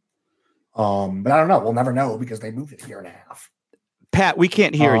 But I don't know. We'll never know because they moved it a year and a half. Pat, we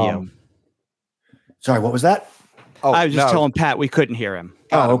can't hear you. Sorry, what was that? Oh, I was just telling Pat we couldn't hear him.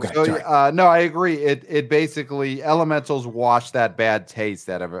 Oh, okay. So, no, I agree. It basically elementals wash that bad taste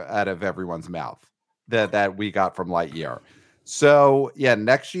out of everyone's mouth that we got from Lightyear. So yeah,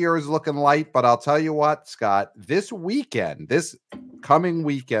 next year is looking light, but I'll tell you what, Scott, this coming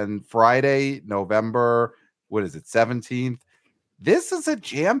weekend, Friday, November, what is it, 17th? This is a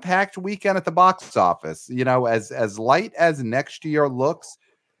jam-packed weekend at the box office. You know, as light as next year looks,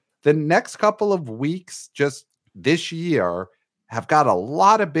 the next couple of weeks, just this year, have got a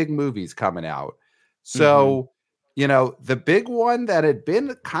lot of big movies coming out. So, you know, the big one that had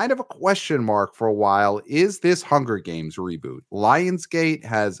been kind of a question mark for a while is this Hunger Games reboot. Lionsgate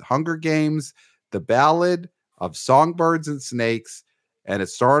has Hunger Games, The Ballad of Songbirds and Snakes, and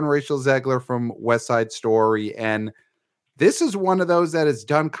it's starring Rachel Zegler from West Side Story. And this is one of those that has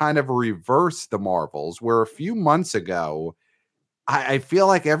done kind of reverse the Marvels, where a few months ago, I feel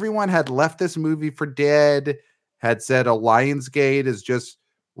like everyone had left this movie for dead, had said Lionsgate is just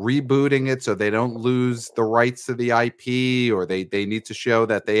rebooting it so they don't lose the rights to the IP, or they need to show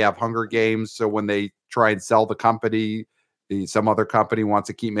that they have Hunger Games. So when they try and sell the company, some other company wants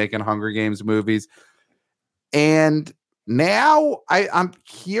to keep making Hunger Games movies. And now I'm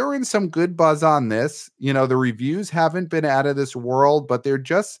hearing some good buzz on this. You know, the reviews haven't been out of this world, but there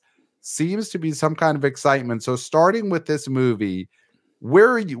just seems to be some kind of excitement. So starting with this movie,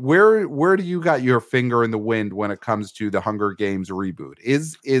 where do you got your finger in the wind when it comes to the Hunger Games reboot?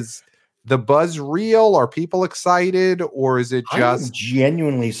 Is the buzz real? Are people excited, or is it just? I'm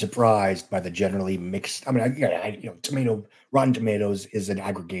genuinely surprised by the generally mixed. I mean, Rotten Tomatoes is an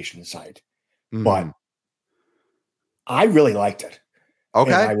aggregation site, but I really liked it.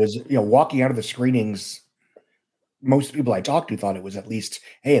 Okay, and I was walking out of the screenings. Most people I talked to thought it was at least,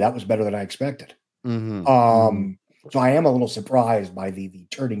 hey, that was better than I expected. So I am a little surprised by the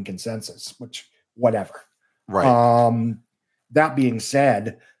turning consensus, which whatever. Right. That being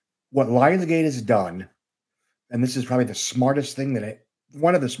said, what Lionsgate has done, and this is probably one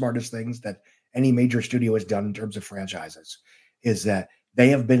of the smartest things that any major studio has done in terms of franchises, is that they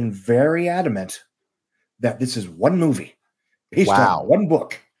have been very adamant that this is one movie based on one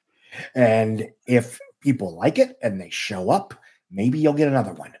book. And if people like it and they show up, maybe you'll get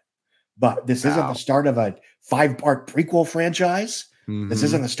another one. But this isn't the start of a 5-part prequel franchise. This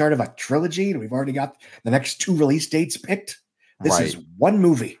isn't the start of a trilogy. We've already got the next 2 release dates picked. This is one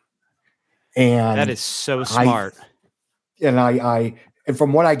movie. And that is so smart. And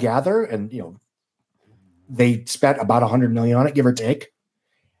from what I gather, and they spent about $100 million on it, give or take.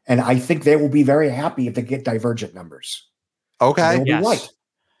 And I think they will be very happy if they get Divergent numbers. Okay. They'll be right,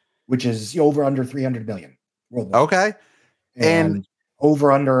 which is over under 300 million worldwide. Okay. And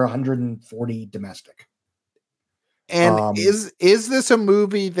over under 140 domestic. And is this a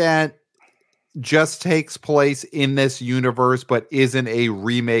movie that just takes place in this universe, but isn't a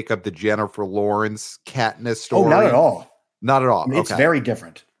remake of the Jennifer Lawrence Katniss story? Oh, not at all. Not at all. I mean, it's very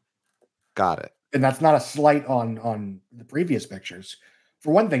different. Got it. And that's not a slight on the previous pictures.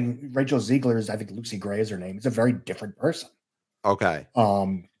 For one thing, Rachel Zegler I think Lucy Gray is her name. It's a very different person. Okay.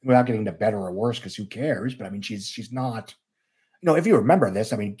 Without getting to better or worse, because who cares? But I mean, she's not. If you remember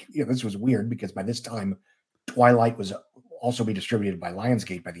this, I mean, this was weird because by this time, Twilight was also be distributed by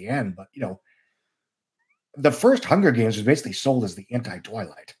Lionsgate by the end. But the first Hunger Games was basically sold as the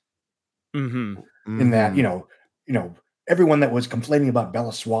anti-Twilight. In that everyone that was complaining about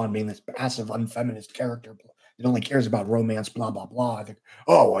Bella Swan being this passive, unfeminist character that only cares about romance, blah blah blah. I think,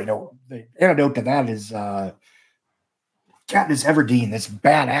 I know the antidote to that is Katniss Everdeen, this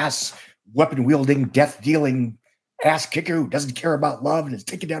badass, weapon-wielding, death-dealing ass kicker who doesn't care about love and is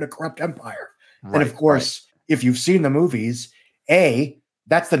taking down a corrupt empire. And of course, if you've seen the movies,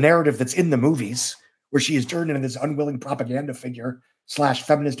 that's the narrative that's in the movies, where she is turned into this unwilling propaganda figure /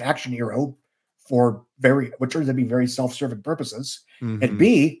 feminist action hero for what turns out to be very self-serving purposes. And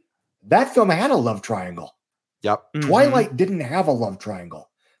B, that film had a love triangle. Yep. Twilight didn't have a love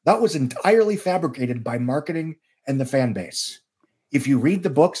triangle. That was entirely fabricated by marketing and the fan base. If you read the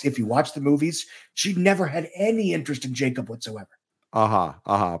books, if you watch the movies, she never had any interest in Jacob whatsoever.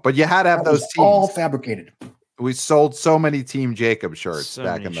 But you had to have those teams. All fabricated. We sold so many Team Jacob shirts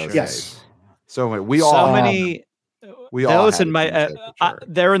back in those days. So many. Those in my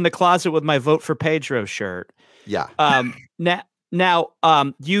they're in the closet with my Vote for Pedro shirt. Yeah. Now,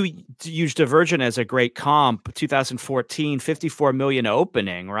 you used Divergent as a great comp. 2014, 54 million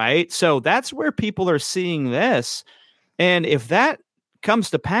opening, right? So that's where people are seeing this. And if that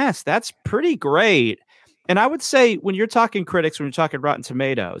comes to pass, that's pretty great. And I would say when you're talking critics, when you're talking Rotten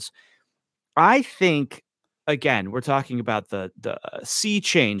Tomatoes, I think again, we're talking about the sea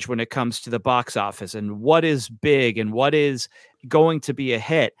change when it comes to the box office and what is big and what is going to be a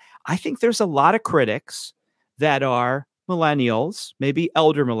hit. I think there's a lot of critics that are millennials, maybe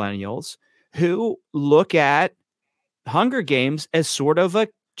elder millennials, who look at Hunger Games as sort of a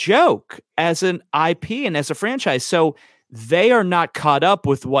joke, as an IP and as a franchise. So they are not caught up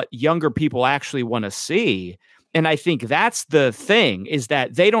with what younger people actually want to see. And I think that's the thing, is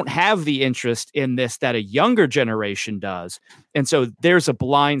that they don't have the interest in this that a younger generation does. And so there's a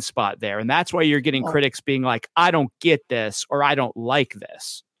blind spot there. And that's why you're getting critics being like, I don't get this, or I don't like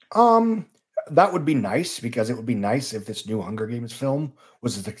this. That would be nice, because it would be nice if this new Hunger Games film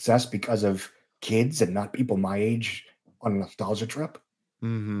was a success because of kids and not people my age on a nostalgia trip.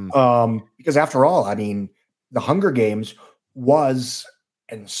 Because after all, I mean, the Hunger Games was,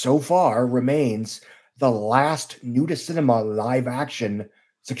 and so far remains, the last new to cinema live action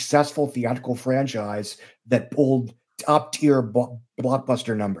successful theatrical franchise that pulled top tier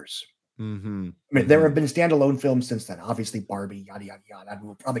blockbuster numbers. I mean, there have been standalone films since then. Obviously, Barbie, yada, yada, yada.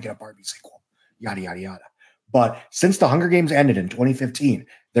 We'll probably get a Barbie sequel, yada, yada, yada. But since the Hunger Games ended in 2015,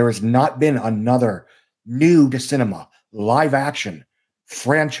 there has not been another new to cinema live action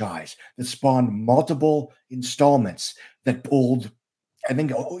franchise that spawned multiple installments that pulled, I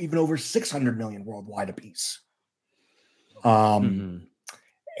think, even over 600 million worldwide apiece. And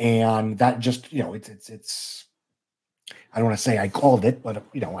that just, it's I don't want to say I called it, but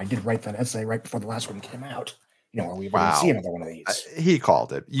I did write that essay right before the last one came out. Are we ever going to see another one of these? He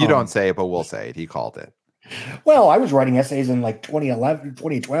called it. You don't say it, but we'll say it. He called it. Well, I was writing essays in like 2011,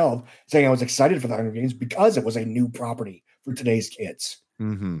 2012, saying I was excited for the Hunger Games because it was a new property for today's kids.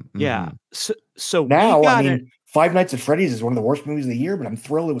 Yeah. So now, I mean, Five Nights at Freddy's is one of the worst movies of the year, but I'm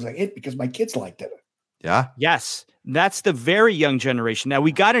thrilled it was a hit because my kids liked it. Yeah. Yes. That's the very young generation. Now,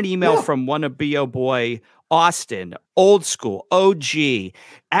 we got an email from one of B.O. Boy, Austin, old school, OG,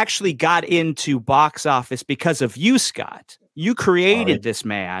 actually got into box office because of you, Scott. You created this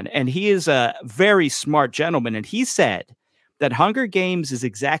man, and he is a very smart gentleman. And he said that Hunger Games is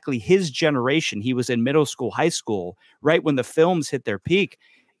exactly his generation. He was in middle school, high school, right when the films hit their peak.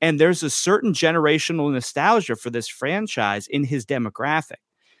 And there's a certain generational nostalgia for this franchise in his demographic.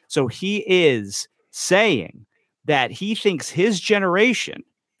 So he is saying that he thinks his generation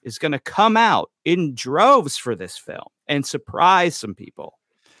is going to come out in droves for this film and surprise some people.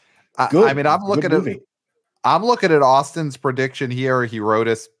 I mean, I'm looking at Austin's prediction here. He wrote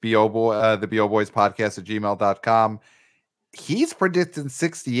us the BO Boys podcast at gmail.com. He's predicting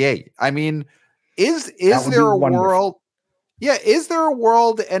 68. I mean, is there a world? Yeah, is there a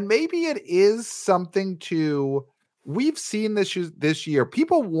world? And maybe it is something to, we've seen this year.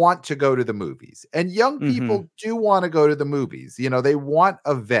 People want to go to the movies, and young people do want to go to the movies. They want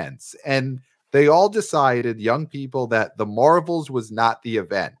events, and they all decided, young people, that the Marvels was not the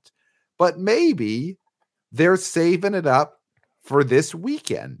event. But maybe they're saving it up for this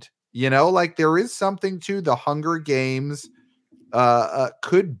weekend. Like there is something to the Hunger Games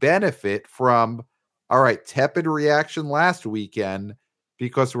could benefit from, all right, tepid reaction last weekend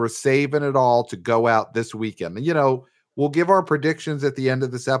because we're saving it all to go out this weekend. We'll give our predictions at the end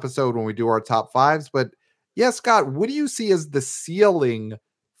of this episode when we do our top fives. But yeah, Scott, what do you see as the ceiling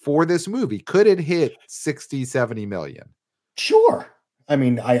for this movie? Could it hit 60, 70 million? Sure. I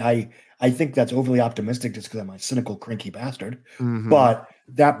mean, I think that's overly optimistic just because I'm a cynical, cranky bastard. But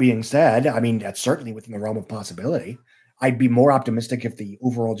that being said, I mean, that's certainly within the realm of possibility. I'd be more optimistic if the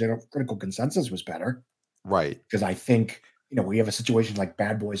overall general critical consensus was better. Right. Because I think, we have a situation like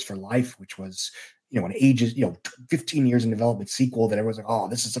Bad Boys for Life, which was, an ages, 15 years in development sequel that everyone's like, oh,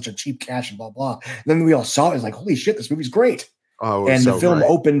 this is such a cheap cash and blah, blah. And then we all saw it. It's like, holy shit, this movie's great. Oh, and the film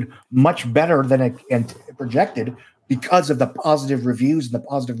opened much better than it projected because of the positive reviews and the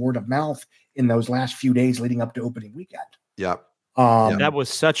positive word of mouth in those last few days leading up to opening weekend. Yep. That was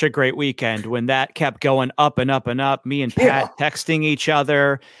such a great weekend when that kept going up and up and up. Me and Pat texting each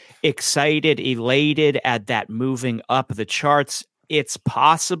other, excited, elated at that moving up the charts. It's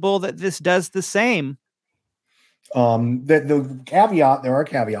possible that this does the same. The caveat, there are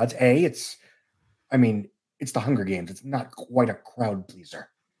caveats. It's the Hunger Games. It's not quite a crowd pleaser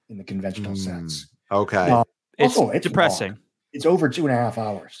in the conventional sense. Okay. It's depressing. Long. It's over 2.5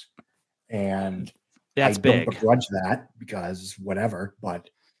 hours. And that's don't begrudge that because whatever, but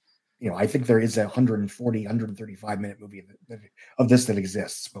I think there is a 140, 135 minute movie of this that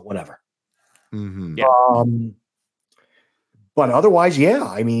exists, but whatever. But otherwise, yeah,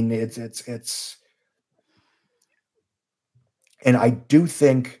 I mean, it's, and I do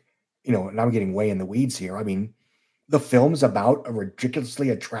think, and I'm getting way in the weeds here. I mean, the film's about a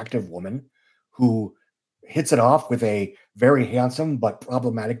ridiculously attractive woman who hits it off with a very handsome but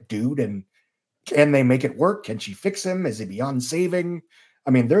problematic dude. And can they make it work? Can she fix him? Is he beyond saving?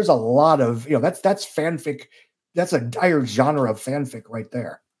 I mean, there's a lot of, that's fanfic. That's a dire genre of fanfic right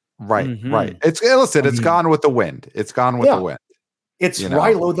there. Right. Listen, it's Gone with the Wind. It's Gone with the Wind. It's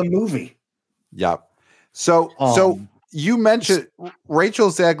Rilo the movie. Yep. So you mentioned Rachel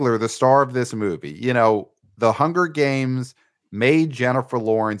Zegler, the star of this movie. The Hunger Games made Jennifer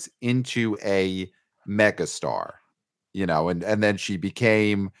Lawrence into a megastar, and then she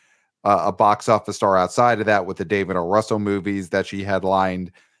became a box office star outside of that with the David O. Russell movies that she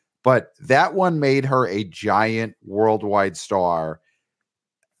headlined. But that one made her a giant worldwide star.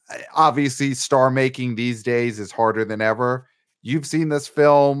 Obviously, star making these days is harder than ever. You've seen this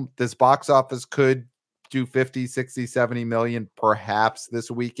film. This box office could do 50, 60, 70 million perhaps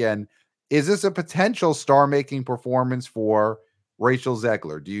this weekend. Is this a potential star making performance for Rachel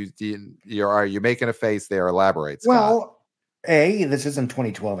Zegler? Are you making a face there? Elaborate, Scott. Well, this isn't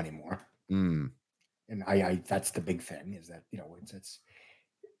 2012 anymore. And I that's the big thing, is that, it's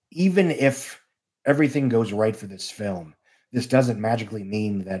even if everything goes right for this film, this doesn't magically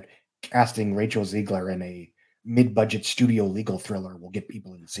mean that casting Rachel Zegler in a mid-budget studio legal thriller will get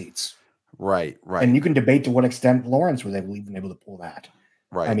people in seats. Right. And you can debate to what extent Lawrence was even able to pull that.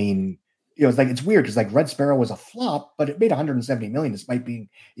 Right. I mean, it's weird because Red Sparrow was a flop, but it made 170 million despite being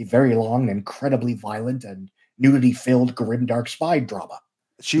a very long, incredibly violent, and nudity-filled, grim, dark spy drama.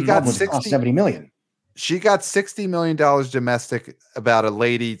 She got 70 million. She got $60 million domestic about a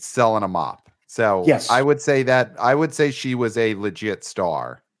lady selling a mop. So yes, I would say she was a legit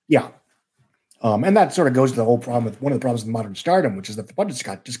star. Yeah. And that sort of goes to the whole problem with one of the problems in modern stardom, which is that the budgets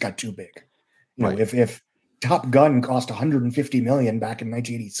just got too big. If Top Gun cost 150 million back in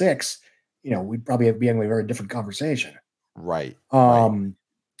 1986, we'd probably be having a very different conversation. Right.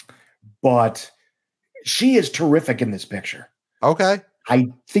 But she is terrific in this picture. Okay. I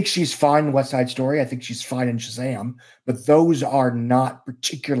think she's fine in West Side Story. I think she's fine in Shazam, but those are not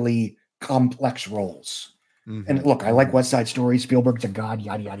particularly complex roles. And look, I like West Side Story, Spielberg's a god,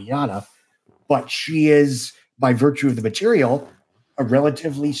 yada, yada, yada. But she is, by virtue of the material, a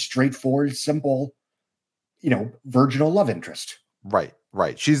relatively straightforward, simple, virginal love interest. Right.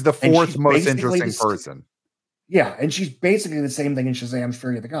 She's the fourth most interesting person. Yeah, and she's basically the same thing in Shazam's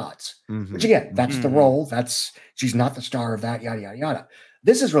Fury of the Gods. Which again, that's the role. She's not the star of that, yada, yada, yada.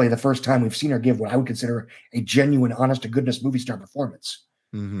 This is really the first time we've seen her give what I would consider a genuine, honest-to-goodness movie star performance.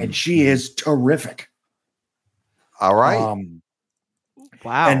 And she is terrific. All right.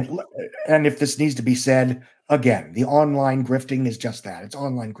 Wow. And if this needs to be said, again, the online grifting is just that. It's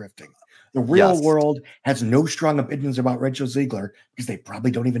online grifting. The real world has no strong opinions about Rachel Zegler because they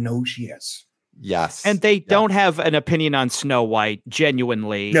probably don't even know who she is. Yes. And they don't have an opinion on Snow White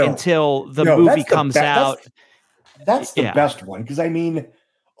genuinely until the movie comes out. That's the best one. Because, I mean,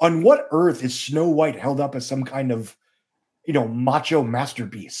 on what earth is Snow White held up as some kind of, macho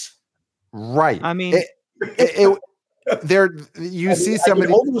masterpiece? Right. I mean, you see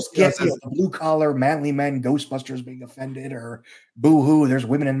somebody almost get the blue collar, manly men, Ghostbusters being offended, or boo hoo, there's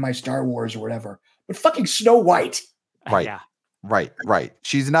women in my Star Wars or whatever. But fucking Snow White. Right. Yeah. Right.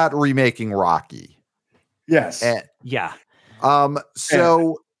 She's not remaking Rocky. Yes.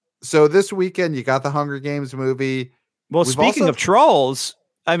 So this weekend you got the Hunger Games movie. Well, speaking of trolls,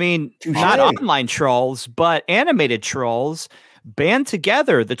 I mean, not online trolls, but animated trolls band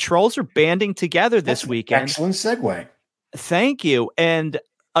together. The trolls are banding together this weekend. Excellent segue. Thank you. And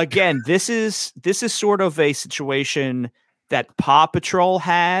again, this is sort of a situation that Paw Patrol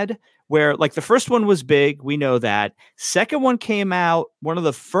had, where the first one was big. We know that. Second one came out, one of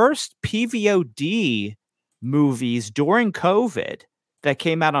the first PVOD movies during COVID that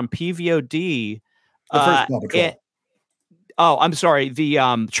came out on PVOD. The first Paw Patrol. I'm sorry.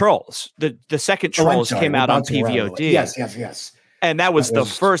 The Trolls. The second Trolls came out on PVOD. Yes. And that was the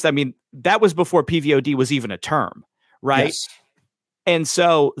first. I mean, that was before PVOD was even a term, right? Yes. And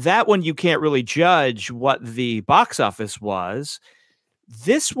so that one you can't really judge what the box office was.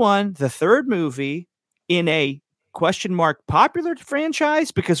 This one, the third movie in a question mark popular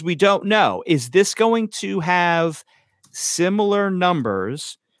franchise, because we don't know. Is this going to have similar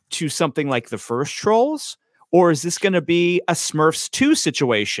numbers to something like the first Trolls? Or is this going to be a Smurfs 2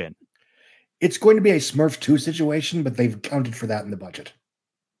 situation? It's going to be a Smurf 2 situation, but they've accounted for that in the budget.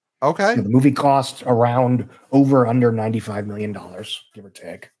 Okay. The movie cost around under $95 million, give or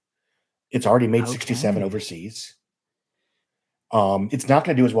take. It's already made 67 overseas. It's not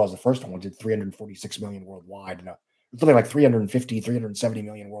going to do as well as the first one. It did 346 million worldwide. It's something like 370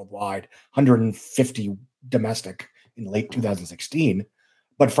 million worldwide, 150 domestic in late 2016.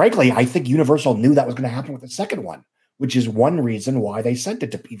 But frankly, I think Universal knew that was going to happen with the second one, which is one reason why they sent it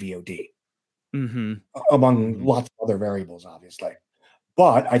to PVOD, among lots of other variables, obviously.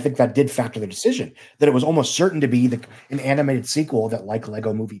 But I think that did factor the decision, that it was almost certain to be an animated sequel that, like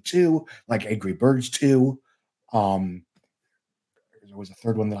Lego Movie 2, like Angry Birds 2, there was a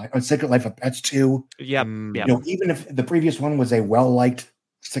third one Secret Life of Pets 2. Yep. You know, even if the previous one was a well-liked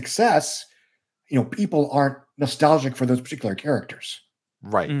success, you know, people aren't nostalgic for those particular characters.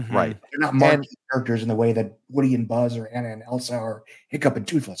 Right, right. They're not marquee characters in the way that Woody and Buzz or Anna and Elsa or Hiccup and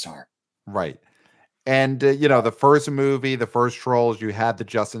Toothless are. Right. And, you know, the first movie, the first Trolls, you had the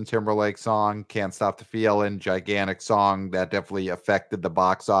Justin Timberlake song, Can't Stop the Feeling, gigantic song that definitely affected the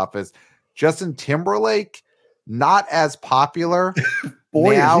box office. Justin Timberlake, not as popular.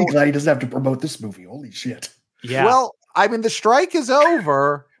 Boy, now, is he glad he doesn't have to promote this movie. Holy shit. Yeah. Well, I mean, the strike is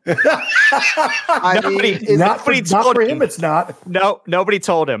over. Not for him, it's not. No, nobody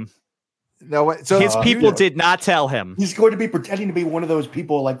told him. No, so his people did not tell him. He's going to be pretending to be one of those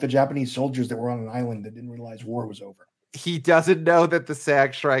people like the Japanese soldiers that were on an island that didn't realize war was over. He doesn't know that the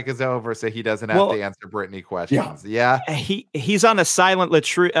SAG strike is over, so he doesn't have to answer Britney questions. Yeah. He's on a silent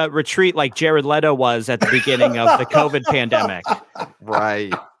retreat like Jared Leto was at the beginning of the COVID pandemic.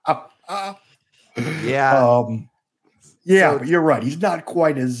 Right. Yeah. So, but you're right. He's not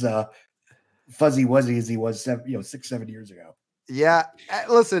quite as fuzzy-wuzzy as he was 6-7 years ago. Yeah.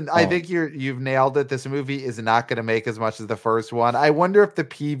 Listen, I think you've nailed it. This movie is not going to make as much as the first one. I wonder if the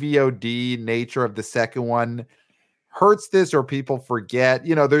PVOD nature of the second one hurts this, or people forget.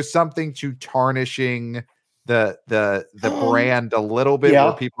 You know, there's something to tarnishing the brand a little bit,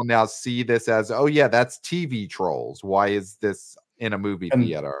 where people now see this as, oh yeah, that's TV Trolls. Why is this in a movie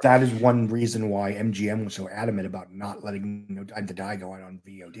theater? That is one reason why MGM was so adamant about not letting No Time to Die go out on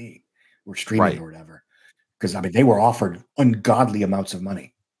VOD or streaming or whatever. Because, I mean, they were offered ungodly amounts of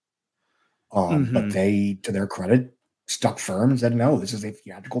money. But they, to their credit, stuck firm and said, no, this is a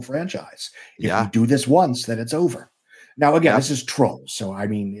theatrical franchise. If you do this once, then it's over. Now, again, this is Trolls. So, I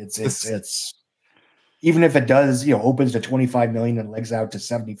mean, it's even if it does, opens to 25 million and legs out to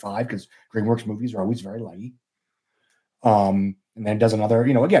 75, because DreamWorks movies are always very leggy. And then does another,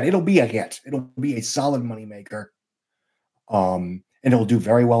 again, it'll be a hit. It'll be a solid moneymaker. And it'll do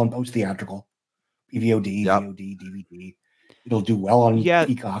very well in post-theatrical. VOD, VOD, DVD. It'll do well on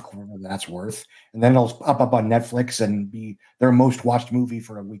Peacock, whatever that's worth. And then it'll pop up on Netflix and be their most watched movie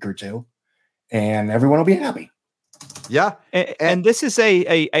for a week or two. And everyone will be happy. Yeah. And this is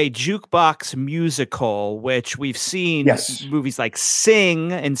a jukebox musical, which we've seen movies like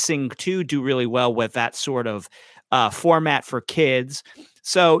Sing and Sing 2 do really well with that sort of format for kids.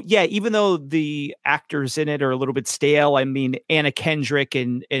 So, yeah, even though the actors in it are a little bit stale, I mean, Anna Kendrick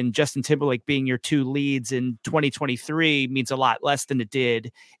and Justin Timberlake being your two leads in 2023 means a lot less than it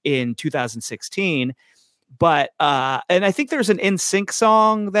did in 2016. But and I think there's an NSYNC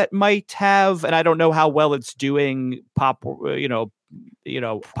song that might have, and I don't know how well it's doing pop,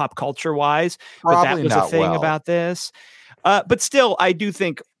 pop culture wise, but that was a thing about this. But still, I do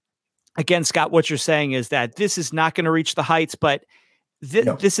think, again, Scott, what you're saying is that this is not going to reach the heights, but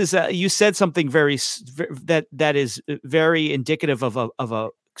this is you said something that is very indicative of a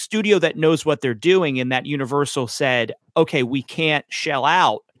studio that knows what they're doing, and that Universal said, okay, we can't shell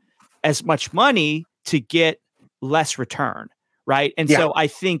out as much money to get less return. Right. And so I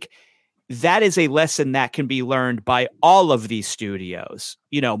think that is a lesson that can be learned by all of these studios,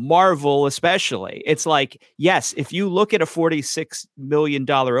 Marvel, especially. It's like, yes, if you look at a $46 million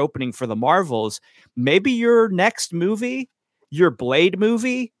opening for the Marvels, maybe your next movie, your Blade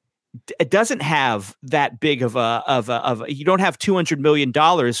movie, it doesn't have that big of a you don't have $200 million,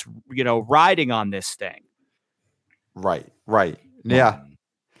 riding on this thing. Right. Yeah.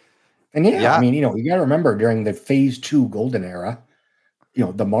 And I mean, you got to remember, during the phase 2 golden era,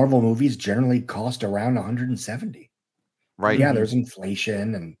 the Marvel movies generally cost around 170. Right. Yeah, there's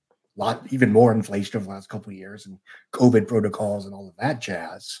inflation and even more inflation over the last couple of years and COVID protocols and all of that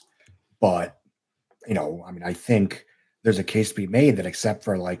jazz. But, I mean, I think there's a case to be made that, except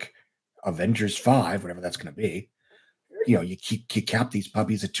for like Avengers 5, whatever that's going to be, you cap these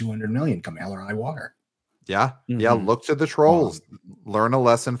puppies at 200 million come hell or high water. Yeah. Yeah. Look to the Trolls, learn a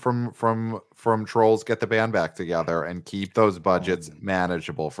lesson from Trolls, get the band back together and keep those budgets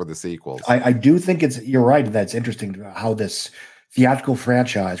manageable for the sequels. I do think you're right. That's interesting how this theatrical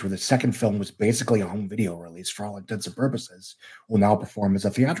franchise, where the second film was basically a home video release for all intents and purposes, will now perform as a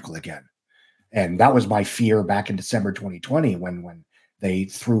theatrical again. And that was my fear back in December 2020 when they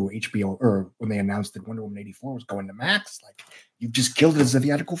threw HBO, or when they announced that Wonder Woman 84 was going to Max. Like, you've just killed it as a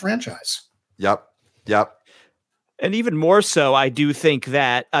theatrical franchise. Yep. And even more so, I do think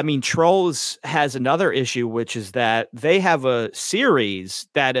that, I mean, Trolls has another issue, which is that they have a series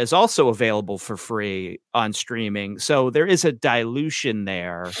that is also available for free on streaming. So there is a dilution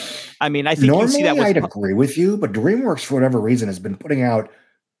there. I mean, I think you see that Normally, with I'd agree with you, but DreamWorks, for whatever reason, has been putting out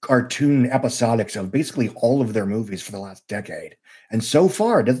cartoon episodics of basically all of their movies for the last decade. And so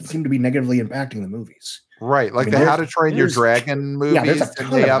far, it doesn't seem to be negatively impacting the movies. Right. Like I mean, the How to Train Your Dragon movies. Yeah, there's a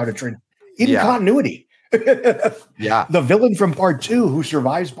ton of How to Train in continuity. Yeah. The villain from part 2 who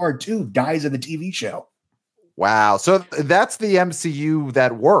survives part 2 dies in the TV show. Wow. So that's the MCU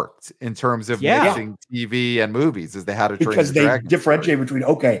that worked in terms of mixing TV and movies, is they How to Train Your Dragon. Because they differentiate between,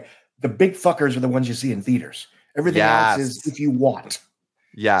 okay, the big fuckers are the ones you see in theaters. Everything else is if you want.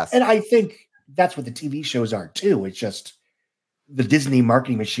 Yes. And I think that's what the TV shows are too. It's just the Disney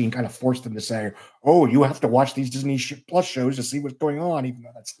marketing machine kind of forced them to say, oh, you have to watch these Disney Plus shows to see what's going on, even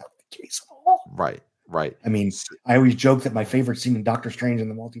though that's not the case at all. Right. Right. I mean, I always joke that my favorite scene in Doctor Strange in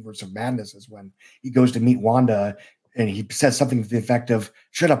the Multiverse of Madness is when he goes to meet Wanda and he says something to the effect of,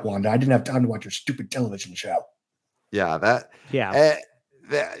 shut up, Wanda. I didn't have time to watch your stupid television show. Yeah. That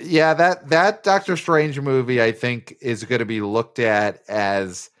Doctor Strange movie, I think, is going to be looked at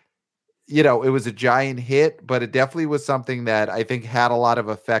as, it was a giant hit, but it definitely was something that I think had a lot of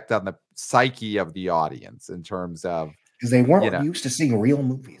effect on the psyche of the audience in terms of, because they weren't used to seeing real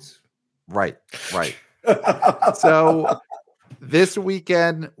movies. Right. So this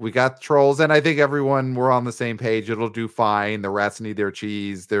weekend we got Trolls, and I think we're on the same page. It'll do fine. The rats need their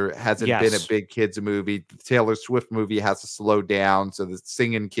cheese. There hasn't been a big kids movie. The Taylor Swift movie has to slow down, so the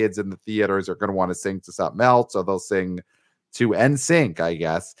singing kids in the theaters are going to want to sing to something else, so they'll sing to NSYNC, I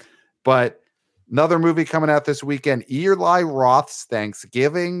guess. But another movie coming out this weekend, Eli Roth's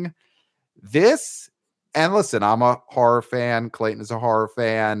Thanksgiving. And listen, I'm a horror fan. Clayton is a horror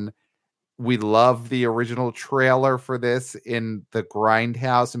fan. We love the original trailer for this in the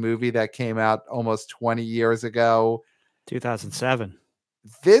Grindhouse movie that came out almost 20 years ago. 2007.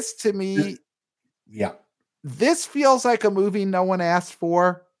 This, to me, this feels like a movie no one asked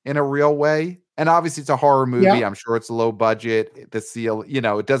for in a real way. And obviously it's a horror movie. Yeah. I'm sure it's low budget. The seal,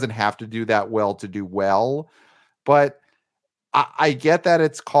 it doesn't have to do that well to do well. But I get that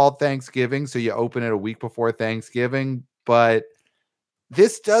it's called Thanksgiving, so you open it a week before Thanksgiving. But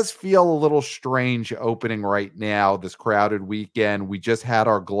this does feel a little strange opening right now, this crowded weekend. We just had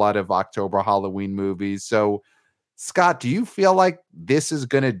our glut of October Halloween movies. So, Scott, do you feel like this is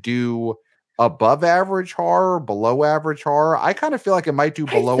going to do above average horror, below average horror? I kind of feel like it might do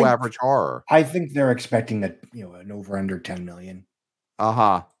below average horror. I think they're expecting that, an over under 10 million.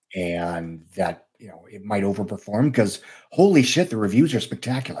 And that, it might overperform because holy shit, the reviews are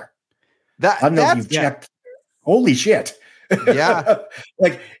spectacular. I don't know if you've checked. Holy shit. Yeah.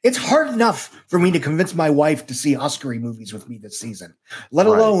 Like, it's hard enough for me to convince my wife to see Oscar-y movies with me this season, let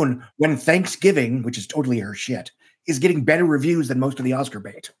alone when Thanksgiving, which is totally her shit, is getting better reviews than most of the Oscar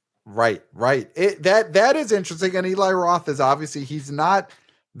bait. Right. That is interesting. And Eli Roth is obviously, he's not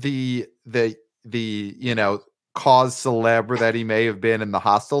the cause celebre that he may have been in the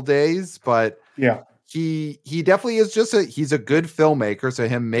Hostel days, but he definitely is he's a good filmmaker. So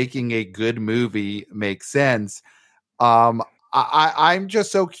him making a good movie makes sense. I'm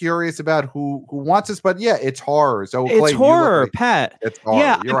just so curious about who wants this, but it's horror. So it's horror, Pat. It's horror.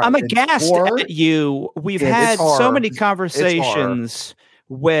 Yeah, I'm aghast at you. We've had so many conversations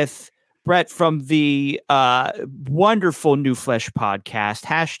with Brett from the wonderful New Flesh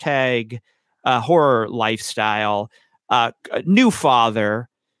podcast, #horror lifestyle, new father.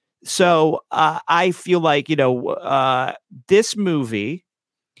 So I feel like, this movie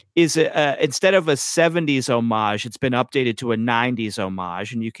is instead of a 70s homage, it's been updated to a 90s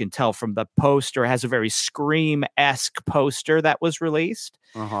homage. And you can tell from the poster, it has a very Scream-esque poster that was released.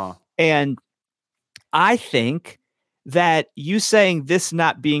 And I think that you saying this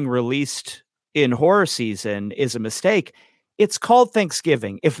not being released in horror season is a mistake. It's called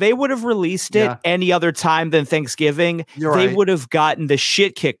Thanksgiving. If they would have released it any other time than Thanksgiving, they would have gotten the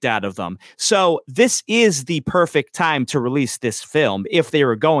shit kicked out of them. So this is the perfect time to release this film if they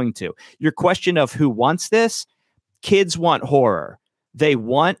were going to. Your question of who wants this, kids want horror. They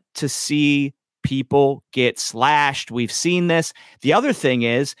want to see people get slashed. We've seen this. The other thing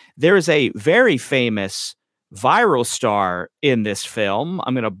is there is a very famous viral star in this film.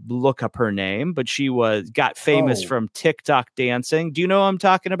 I'm going to look up her name, but she got famous from TikTok dancing. Do you know what I'm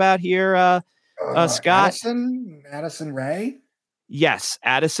talking about here, Scott? Addison Rae? Yes,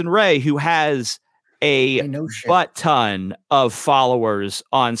 Addison Rae, who has a butt ton of followers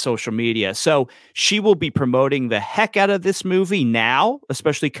on social media. So she will be promoting the heck out of this movie now,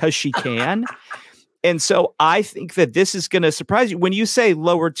 especially because she can. And so I think that this is going to surprise you. When you say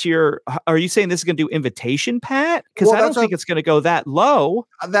lower tier, are you saying this is going to do invitation, Pat? Because I don't think it's going to go that low.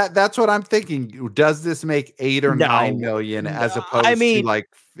 That's what I'm thinking. Does this make 8 or 9 million as opposed to like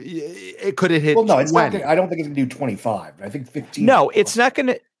it could have hit? Well, no, it's 20. not. I don't think it's going to do 25. I think 15. No, it's not going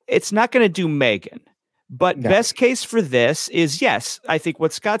to. It's not going to do Megan. But best case for this is, yes, I think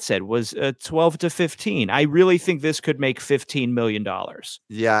what Scott said was 12 to 15. I really think this could make $15 million.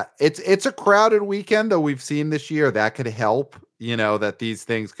 Yeah, it's a crowded weekend, though we've seen this year. That could help, that these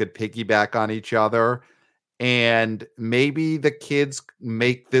things could piggyback on each other. And maybe the kids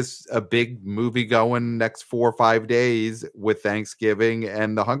make this a big movie going next 4 or 5 days with Thanksgiving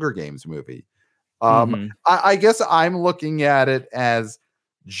and the Hunger Games movie. I guess I'm looking at it as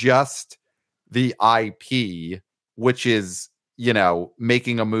just the IP, which is,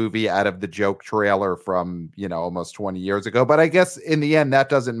 making a movie out of the joke trailer from, almost 20 years ago. But I guess in the end, that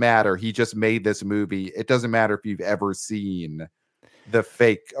doesn't matter. He just made this movie. It doesn't matter if you've ever seen the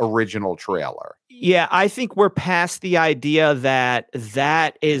fake original trailer. Yeah, I think we're past the idea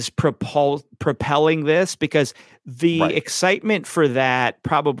that is propelling this, because the excitement for that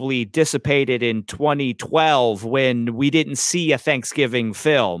probably dissipated in 2012 when we didn't see a Thanksgiving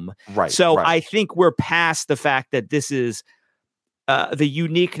film. Right. So I think we're past the fact that this is the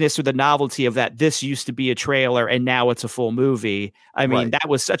uniqueness or the novelty of that. This used to be a trailer and now it's a full movie. I mean, that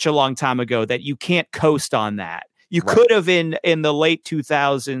was such a long time ago that you can't coast on that. You could have in the late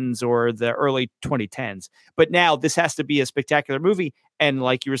 2000s or the early 2010s, but now this has to be a spectacular movie. And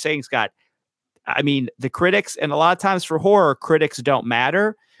like you were saying, Scott, I mean, the critics, and a lot of times for horror, critics don't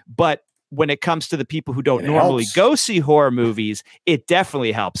matter. But when it comes to the people who don't normally go see horror movies, it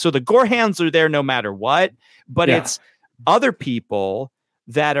definitely helps. So the gore hounds are there no matter what, but it's other people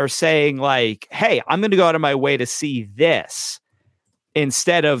that are saying like, hey, I'm going to go out of my way to see this.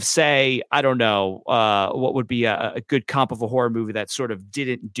 Instead of, say, I don't know, what would be a good comp of a horror movie that sort of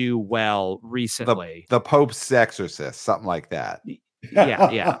didn't do well recently. The Pope's Exorcist, something like that.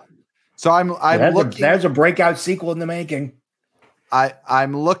 Yeah. So I'm looking. There's a breakout sequel in the making.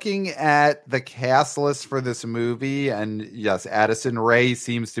 I'm looking at the cast list for this movie, and yes, Addison Rae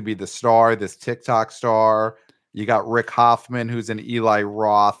seems to be the star, this TikTok star. You got Rick Hoffman, who's an Eli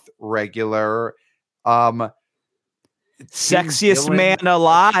Roth regular. Sexiest Dillon, man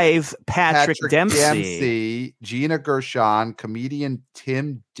alive, Patrick Dempsey, Gina Gershon, comedian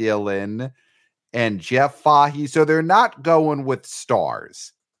Tim Dillon, and Jeff Fahey. So they're not going with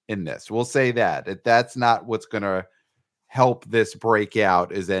stars in this. We'll say that. That's not what's going to help this break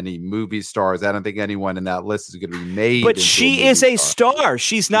out is any movie stars. I don't think anyone in that list is going to be made. But she is a star.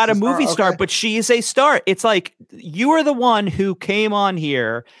 She's not a movie star, but she is a star. It's like you are the one who came on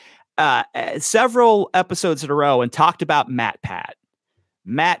here several episodes in a row and talked about Matt Pat.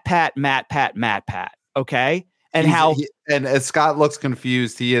 Okay. And and as Scott looks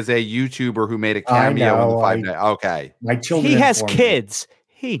confused, he is a YouTuber who made a cameo in the 5 Nights. Okay. My children. He has kids.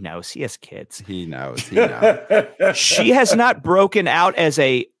 He knows he has kids. He knows. She has not broken out as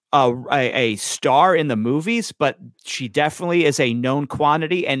a star in the movies, but she definitely is a known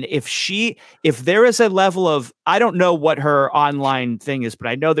quantity. And if there is a level of, I don't know what her online thing is, but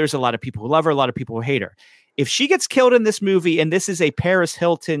I know there's a lot of people who love her, a lot of people who hate her. If she gets killed in this movie, and this is a Paris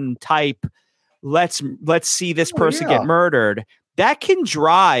Hilton type, let's see this person get murdered, that can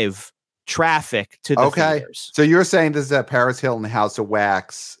drive traffic to the theaters. So you're saying this is a Paris Hilton House of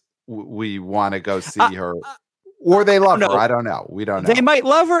Wax. We want to go see her. Or they love her. I don't know. We don't know. They might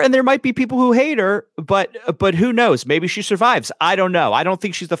love her, and there might be people who hate her, but who knows? Maybe she survives. I don't know. I don't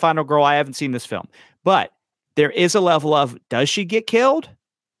think she's the final girl. I haven't seen this film. But there is a level of, does she get killed?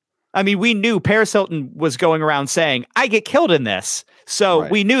 I mean, we knew Paris Hilton was going around saying, I get killed in this. So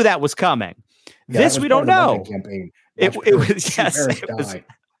we knew that was coming. This we don't know. It was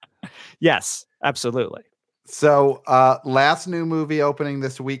yes, absolutely. So last new movie opening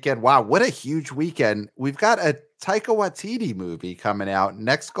this weekend. Wow, what a huge weekend. We've got a Taika Waititi movie coming out.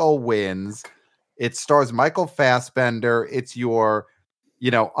 Next Goal Wins. It stars Michael Fassbender. It's your,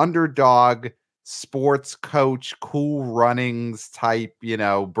 underdog sports coach, cool runnings type,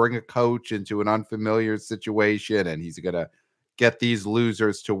 bring a coach into an unfamiliar situation and he's going to get these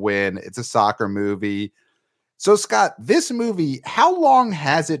losers to win. It's a soccer movie. So, Scott, this movie, how long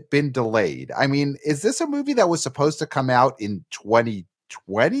has it been delayed? I mean, is this a movie that was supposed to come out in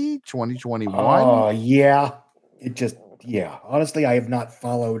 2020, 2021? Yeah. Honestly, I have not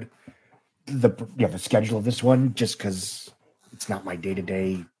followed the schedule of this one just because it's not my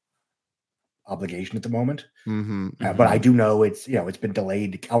day-to-day obligation at the moment. But I do know it's been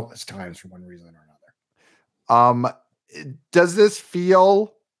delayed countless times for one reason or another. Does this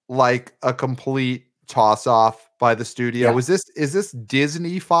feel like a complete toss off by the studio. Yeah. Is this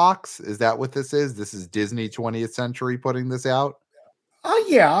Disney Fox? Is that what this is? This is Disney 20th Century putting this out?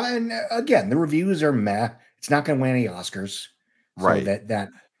 Yeah, and again, the reviews are meh. It's not going to win any Oscars, Right. So that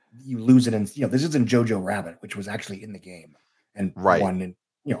you lose it. And this isn't Jojo Rabbit, which was actually in the game and won, and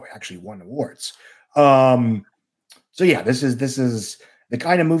actually won awards. So yeah, this is the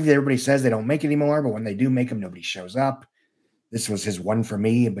kind of movie that everybody says they don't make anymore, but when they do make them, nobody shows up. This was his one for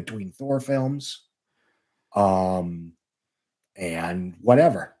me in between Thor films, and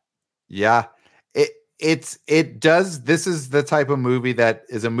whatever. Yeah. It does. This is the type of movie that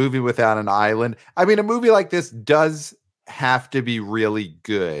is a movie without an island. I mean, a movie like this does have to be really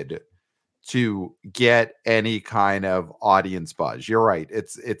good to get any kind of audience buzz. You're right.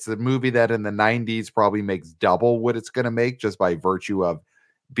 It's a movie that in the 90s probably makes double what it's going to make just by virtue of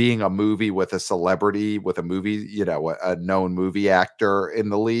being a movie with a celebrity, with a movie, a known movie actor in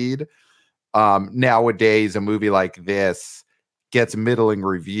the lead. Nowadays, a movie like this gets middling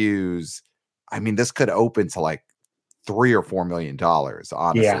reviews. I mean, this could open to like $3 or $4 million,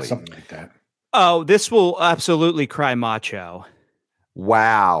 honestly. Yeah, something like that. Oh, this will absolutely cry macho.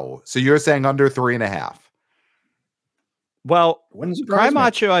 Wow. So you're saying under 3.5? Well, cry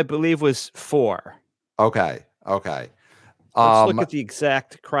macho, I believe, was 4. Okay. Let's look at the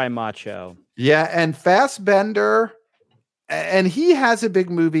exact cry macho. Yeah, and Fassbender, and he has a big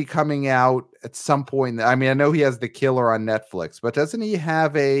movie coming out at some point. I mean, I know he has The Killer on Netflix, but doesn't he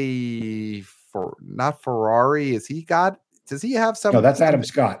have not Ferrari? Does he have some? No, that's Adam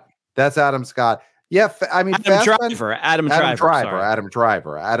Scott. That's Adam Scott. Yeah, I mean, Adam Driver. Adam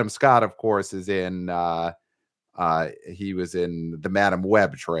Scott, of course, is in. He was in the Madam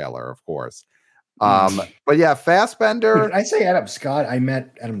Web trailer, of course. But yeah, Fassbender. Did I say Adam Scott? I meant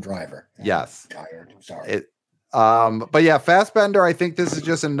Adam Driver. Yes. I'm tired. Sorry. But yeah, Fassbender, I think this is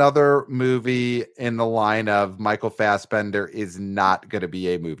just another movie in the line of Michael Fassbender is not going to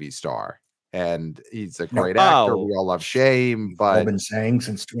be a movie star. And he's a great actor. We all love Shame, but I've been saying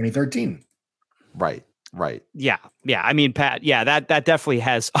since 2013. Right. Yeah. I mean, Pat, that definitely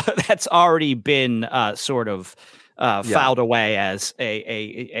has, that's already been sort of filed away as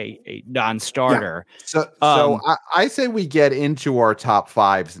a non-starter. Yeah. So I say we get into our top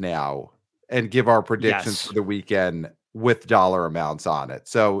fives now and give our predictions for the weekend with dollar amounts on it.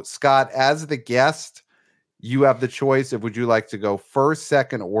 So Scott, as the guest, you have the choice of would you like to go first,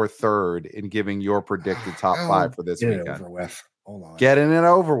 second, or third in giving your predicted top 5 for this weekend? Over with. Hold on. Getting it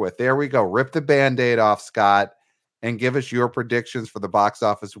over with. There we go. Rip the Band-Aid off, Scott, and give us your predictions for the box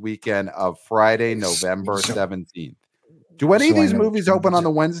office weekend of Friday, November 17th. Do any of these movies open on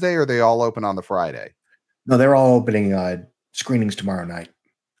the Wednesday, or are they all open on the Friday? No, they're all opening screenings tomorrow night.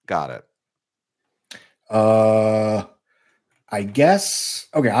 Got it. I guess.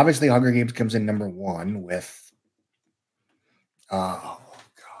 Okay, obviously Hunger Games comes in number 1 with oh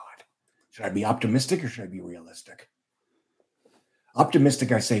God. Should I be optimistic or should I be realistic?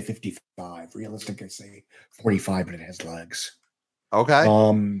 Optimistic, I say 55. Realistic, I say 45, but it has legs.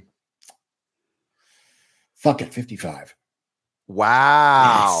 Okay. Fuck it, 55.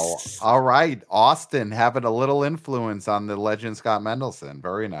 Wow. Yes. All right. Austin having a little influence on the legend Scott Mendelson.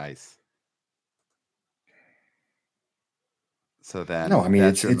 Very nice. So then, no, I mean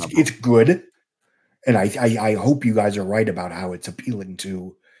it's good, and I hope you guys are right about how it's appealing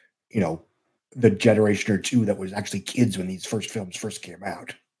to, the generation or two that was actually kids when these films first came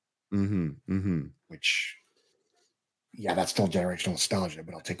out. Which, yeah, that's still generational nostalgia,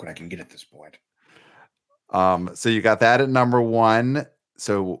 but I'll take what I can get at this point. So you got that at number 1.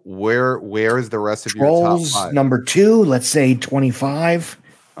 So where is the rest of Trolls, your top 5? Number 2, let's say 25.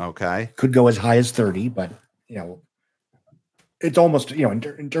 Okay. Could go as high as 30, but it's almost, in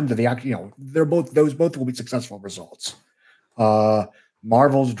terms of the those both will be successful results.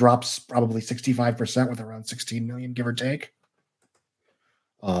 Marvel's drops probably 65% with around 16 million, give or take.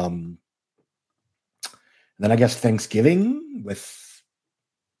 Then I guess Thanksgiving with,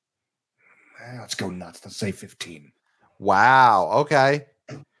 let's go nuts. Let's say 15. Wow. Okay.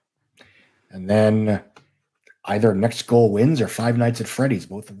 And then either Next Goal Wins or Five Nights at Freddy's,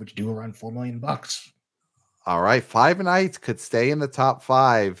 both of which do around $4 million. All right. Five Nights could stay in the top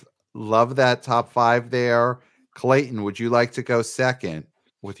 5. Love that top 5 there. Clayton, would you like to go second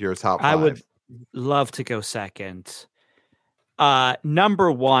with your top 5? I would love to go second.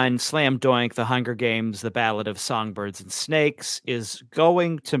 Number 1, Slam Doink, The Hunger Games, The Ballad of Songbirds and Snakes is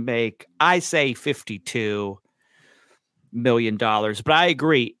going to make, I say, $52 million. But I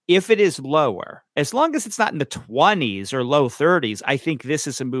agree, if it is lower, as long as it's not in the 20s or low 30s, I think this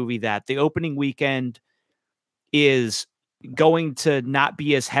is a movie that the opening weekend is going to not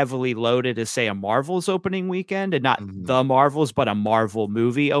be as heavily loaded as, say, a Marvel's opening weekend, and not the Marvels, but a Marvel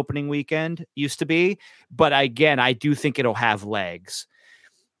movie opening weekend used to be. But again, I do think it'll have legs.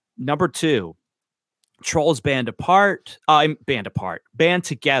 Number 2, Trolls Band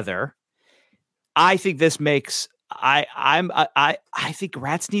Together. I think this makes I think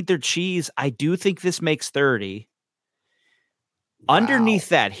rats need their cheese. I do think this makes 30. Wow. Underneath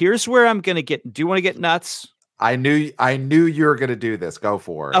that, here's where I'm gonna get. Do you want to get nuts? I knew you were gonna do this. Go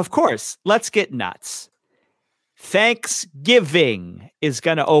for it. Of course. Let's get nuts. Thanksgiving is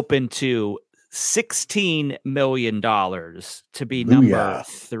gonna open to $16 million to be number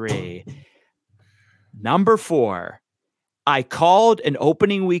 3. Number 4. I called an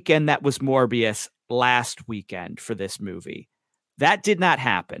opening weekend that was Morbius last weekend for this movie. That did not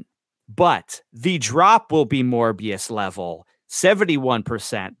happen, but the drop will be Morbius level,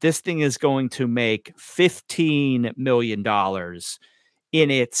 71%. This thing is going to make $15 million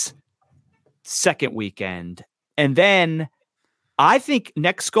in its second weekend. And then I think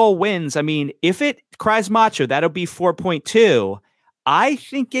Next Skull wins. I mean, if it cries macho, that'll be 4.2. I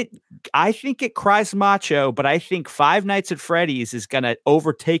think it cries macho, but I think Five Nights at Freddy's is going to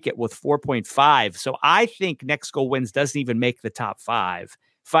overtake it with 4.5. So I think Next Skull Wins doesn't even make the top 5.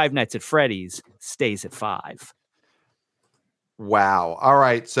 Five Nights at Freddy's stays at 5. Wow. All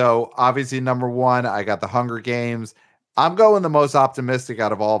right. So obviously number 1, I got the Hunger Games. I'm going the most optimistic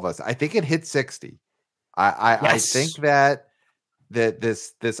out of all of us. I think it hit 60. I think that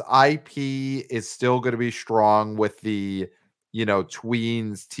this IP is still going to be strong with the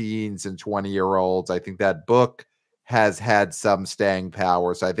tweens, teens, and 20-year-olds. I think that book has had some staying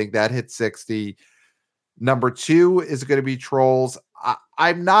power. So I think that hit 60. Number 2 is going to be Trolls.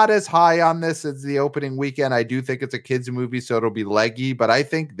 I'm not as high on this as the opening weekend. I do think it's a kids movie, so it'll be leggy, but I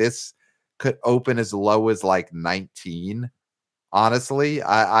think this could open as low as like 19. Honestly,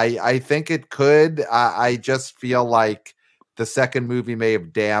 I think it could. I just feel like the second movie may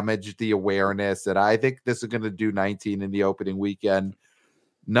have damaged the awareness, and I think this is going to do 19 in the opening weekend.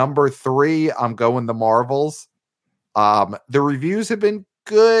 Number 3, I'm going the Marvels. The reviews have been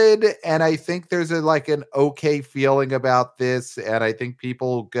good, and I think there's an okay feeling about this, and I think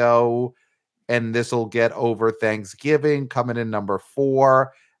people will go, and this will get over Thanksgiving, coming in number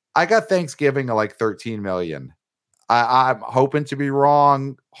 4. I got Thanksgiving at like 13 million. I'm hoping to be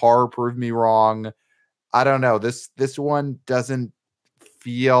wrong. Horror proved me wrong. I don't know. This one doesn't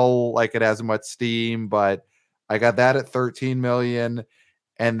feel like it has much steam, but I got that at 13 million.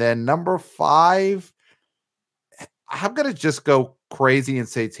 And then number 5, I'm going to just go crazy and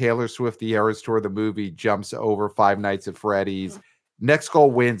say Taylor Swift, The Eras Tour, the movie, jumps over Five Nights at Freddy's. Next Goal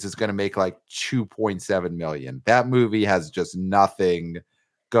Wins is going to make like 2.7 million. That movie has just nothing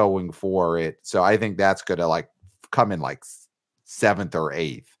going for it. So I think that's going to come in like 7th or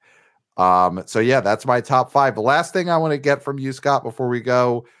 8th. So yeah, that's my top 5. The last thing I want to get from you, Scott, before we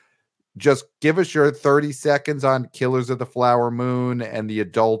go, just give us your 30 seconds on Killers of the Flower Moon and the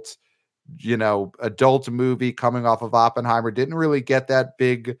adult movie coming off of Oppenheimer. Didn't really get that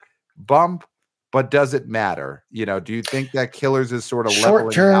big bump, but does it matter? Do you think that Killers is sort of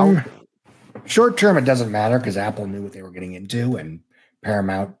leveling out? Short term, it doesn't matter because Apple knew what they were getting into, and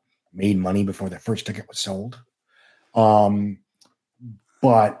Paramount made money before the first ticket was sold. But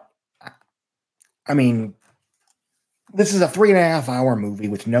I mean, this is a 3.5-hour movie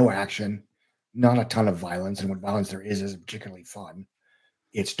with no action, not a ton of violence, and what violence there is isn't particularly fun.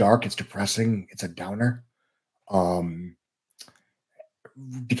 It's dark, it's depressing, it's a downer.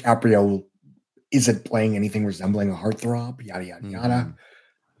 DiCaprio isn't playing anything resembling a heartthrob, yada, yada, yada.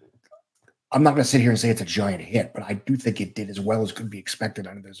 I'm not going to sit here and say it's a giant hit, but I do think it did as well as could be expected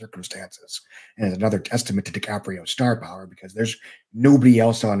under the circumstances. And it's another testament to DiCaprio's star power, because there's nobody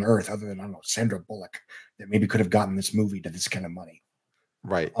else on earth other than, I don't know, Sandra Bullock that maybe could have gotten this movie to this kind of money.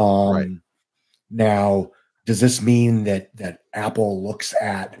 Right. Right. Now, does this mean that Apple looks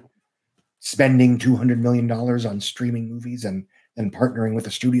at spending $200 million on streaming movies and then partnering with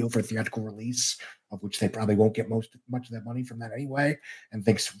a studio for theatrical release, of which they probably won't get much of that money from that anyway, and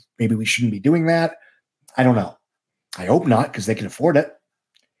thinks maybe we shouldn't be doing that? I don't know. I hope not, because they can afford it.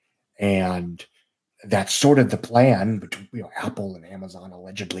 And that's sort of the plan between Apple and Amazon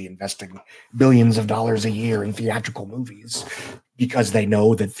allegedly investing billions of dollars a year in theatrical movies, because they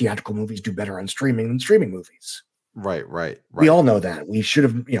know that theatrical movies do better on streaming than streaming movies. Right. We all know that. We should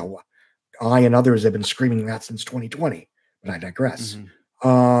have, I and others have been screaming that since 2020, but I digress.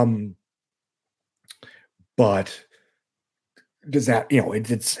 But does that,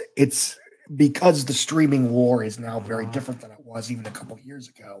 it's because the streaming war is now very different than it was even a couple of years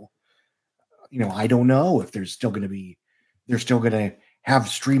ago. I don't know if there's still going to be they're still going to have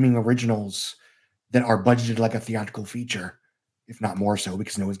streaming originals that are budgeted like a theatrical feature, if not more so,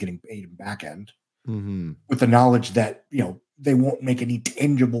 because no one's getting paid in back end. With the knowledge that, they won't make any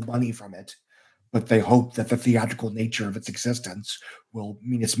tangible money from it, but they hope that the theatrical nature of its existence will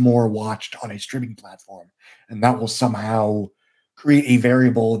mean it's more watched on a streaming platform. And that will somehow create a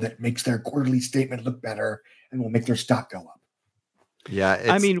variable that makes their quarterly statement look better and will make their stock go up. Yeah.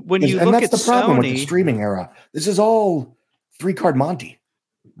 I mean, when you look at that's the problem with the Sony, streaming era. This is all 3-card Monty.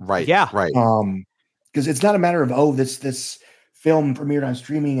 Right. Yeah. Right. Because it's not a matter of, this film premiered on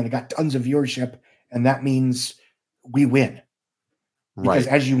streaming and it got tons of viewership, and that means we win. Because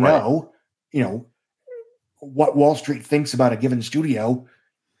as you know, what Wall Street thinks about a given studio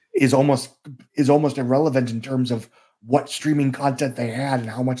is almost irrelevant in terms of what streaming content they had and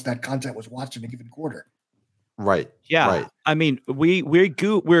how much that content was watched in a given quarter. Right. Yeah. Right. I mean, we were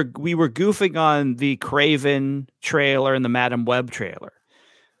goofing on the Craven trailer and the Madam Web trailer,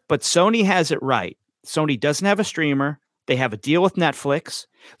 but Sony has it right. Sony doesn't have a streamer. They have a deal with Netflix.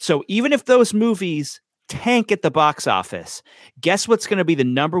 So even if those movies tank at the box office, guess what's going to be the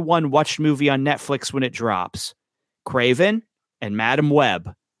number one watched movie on Netflix when it drops? Craven and Madam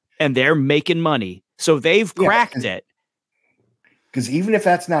Web. And they're making money. So they've cracked it. Because even if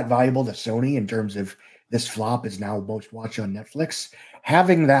that's not valuable to Sony in terms of this flop is now most watched on Netflix,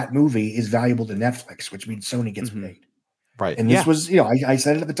 having that movie is valuable to Netflix, which means Sony gets paid. Right. And this was, I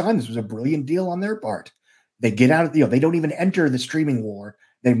said it at the time, this was a brilliant deal on their part. They get out of, they don't even enter the streaming war.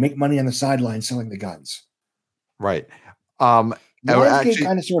 They make money on the sidelines selling the guns. Right. Lionsgate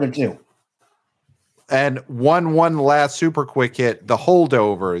kind of sort of too. And one last super quick hit, The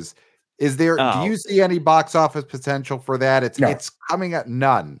Holdovers. Is there, do you see any box office potential for that? It's coming at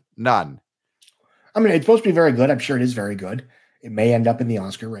none. I mean, it's supposed to be very good. I'm sure it is very good. It may end up in the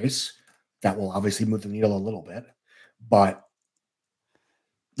Oscar race. That will obviously move the needle a little bit, but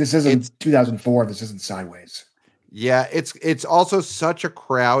this isn't 2004. This isn't Sideways. Yeah, it's also such a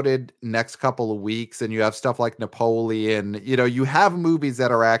crowded next couple of weeks, and you have stuff like Napoleon. You have movies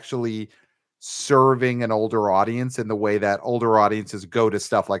that are actually serving an older audience in the way that older audiences go to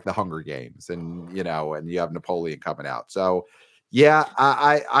stuff like The Hunger Games, and and you have Napoleon coming out. So, yeah,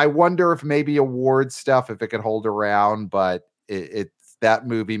 I wonder if maybe award stuff, if it could hold around, but it's that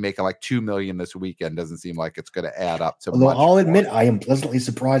movie making like $2 million this weekend doesn't seem like it's going to add up to Although much. I'll admit, I am pleasantly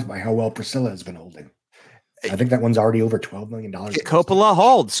surprised by how well Priscilla has been holding. I think that one's already over $12 million. Coppola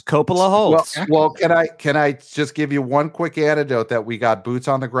holds. Well, can I just give you one quick anecdote that we got boots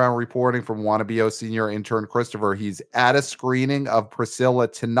on the ground reporting from Wannabe senior intern Christopher. He's at a screening of Priscilla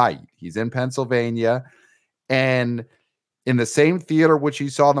tonight. He's in Pennsylvania, and in the same theater which he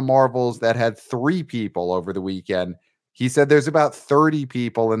saw the Marvels that had 3 people over the weekend. He said there's about 30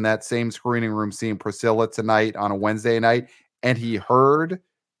 people in that same screening room seeing Priscilla tonight on a Wednesday night. And he heard,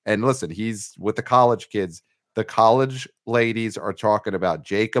 and listen, he's with the college kids. The college ladies are talking about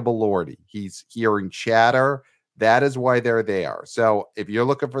Jacob Elordi. He's hearing chatter. That is why they're there. So if you're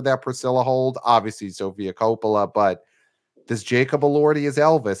looking for that Priscilla hold, obviously Sofia Coppola, but this Jacob Elordi is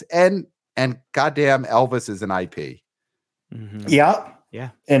Elvis. And goddamn, Elvis is an IP. Mm-hmm. Yeah.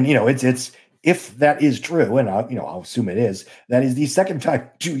 Yeah. And, it's if that is true, and I'll assume it is, that is the second time in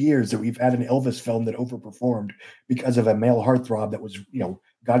 2 years that we've had an Elvis film that overperformed because of a male heartthrob that was,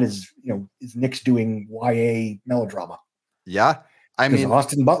 got his Nick's doing YA melodrama. Yeah. I mean,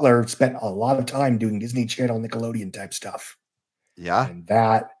 Austin Butler spent a lot of time doing Disney Channel, Nickelodeon type stuff. Yeah. And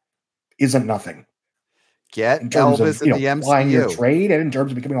that isn't nothing. Get in terms Elvis of, in the MCU. Flying your trade and in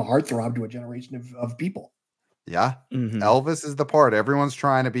terms of becoming a heartthrob to a generation of people. Yeah. Mm-hmm. Elvis is the part. Everyone's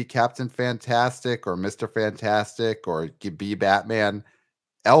trying to be Captain Fantastic or Mr. Fantastic or be Batman.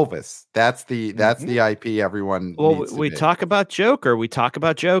 Elvis. That's the IP everyone needs to we be. talk about Joker.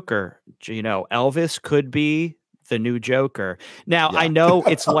 Elvis could be the new Joker. Now, I know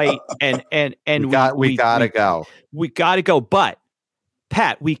it's late and we gotta go. We gotta go, but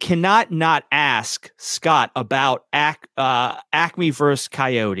Pat, we cannot not ask Scott about Acme versus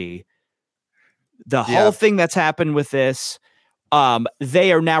Coyote. The whole thing that's happened with this,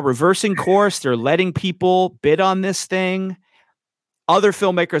 they are now reversing course. They're letting people bid on this thing. Other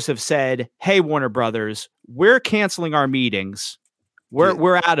filmmakers have said, "Hey, Warner Brothers, we're canceling our meetings.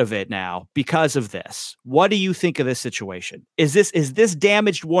 We're out of it now because of this." What do you think of this situation? Is this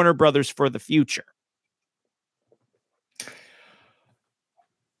damaged Warner Brothers for the future?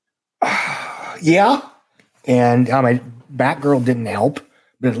 Yeah, and Batgirl didn't help,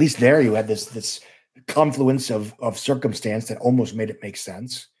 but at least there you had this confluence of circumstance that almost made it make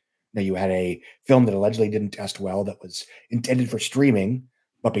sense. Now you had a film that allegedly didn't test well that was intended for streaming,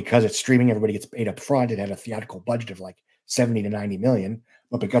 but because it's streaming, everybody gets paid up front. It had a theatrical budget of like 70 to 90 million,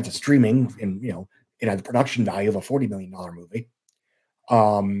 but because it's streaming and, it had the production value of a $40 million movie.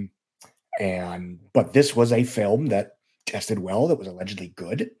 But this was a film that tested well, that was allegedly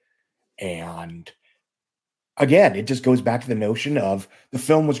good. And again, it just goes back to the notion of the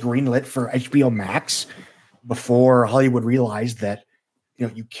film was greenlit for HBO Max before Hollywood realized that,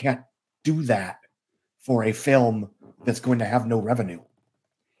 you can't do that for a film that's going to have no revenue.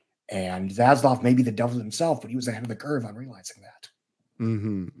 And Zaslav may be the devil himself, but he was ahead of the curve on realizing that.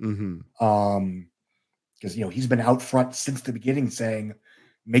 Because, he's been out front since the beginning saying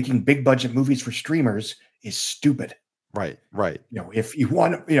making big budget movies for streamers is stupid. Right. If you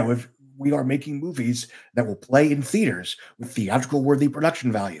want, if we are making movies that will play in theaters with theatrical worthy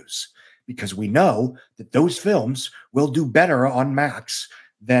production values, because we know that those films will do better on Max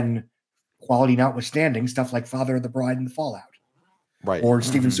than, quality notwithstanding, stuff like Father of the Bride and The Fallout. Right. Or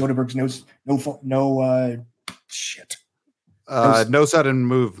Steven Soderbergh's No Sudden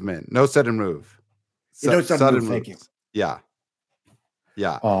Movement. No Sudden Move. No Sudden Move, thank you. Yeah.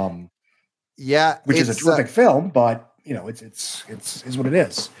 Which is a terrific film, but it's what it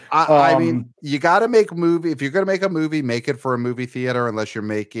is. I mean, you got to make a movie. If you're going to make a movie, make it for a movie theater, unless you're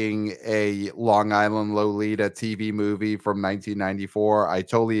making a Long Island Lolita TV movie from 1994. I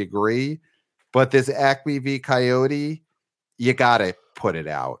totally agree. But this Acme v. Coyote, you got to put it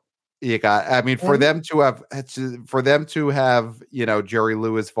out. For them to have, Jerry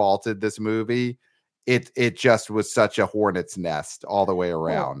Lewis vaulted this movie, it just was such a hornet's nest all the way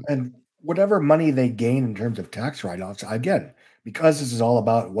around. And whatever money they gain in terms of tax write-offs, again, because this is all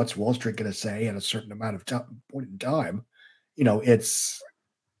about what's Wall Street going to say at a certain amount of point in time, it's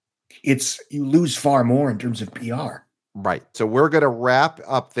you lose far more in terms of PR. Right. So we're going to wrap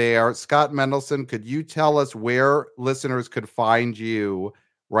up there. Scott Mendelson, could you tell us where listeners could find you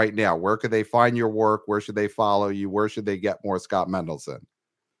right now? Where could they find your work? Where should they follow you? Where should they get more Scott Mendelson?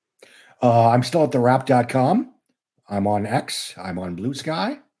 I'm still at therap.com. I'm on X. I'm on Blue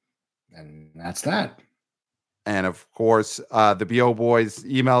Sky. And that's that. And of course, the BO Boys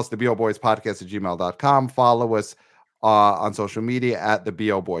emails, the BO Boys podcast @gmail.com. Follow us on social media at the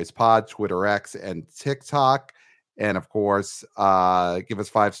BO Boys Pod, Twitter, X, and TikTok. And of course, give us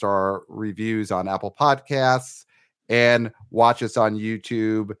 5-star reviews on Apple Podcasts and watch us on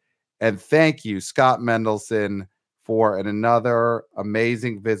YouTube. And thank you, Scott Mendelson, for another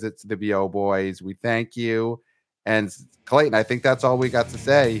amazing visit to the BO Boys. We thank you. And Clayton, I think that's all we got to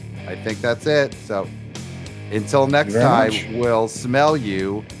say. I think that's it. So until next time, we'll smell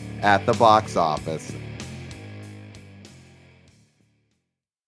you at the box office.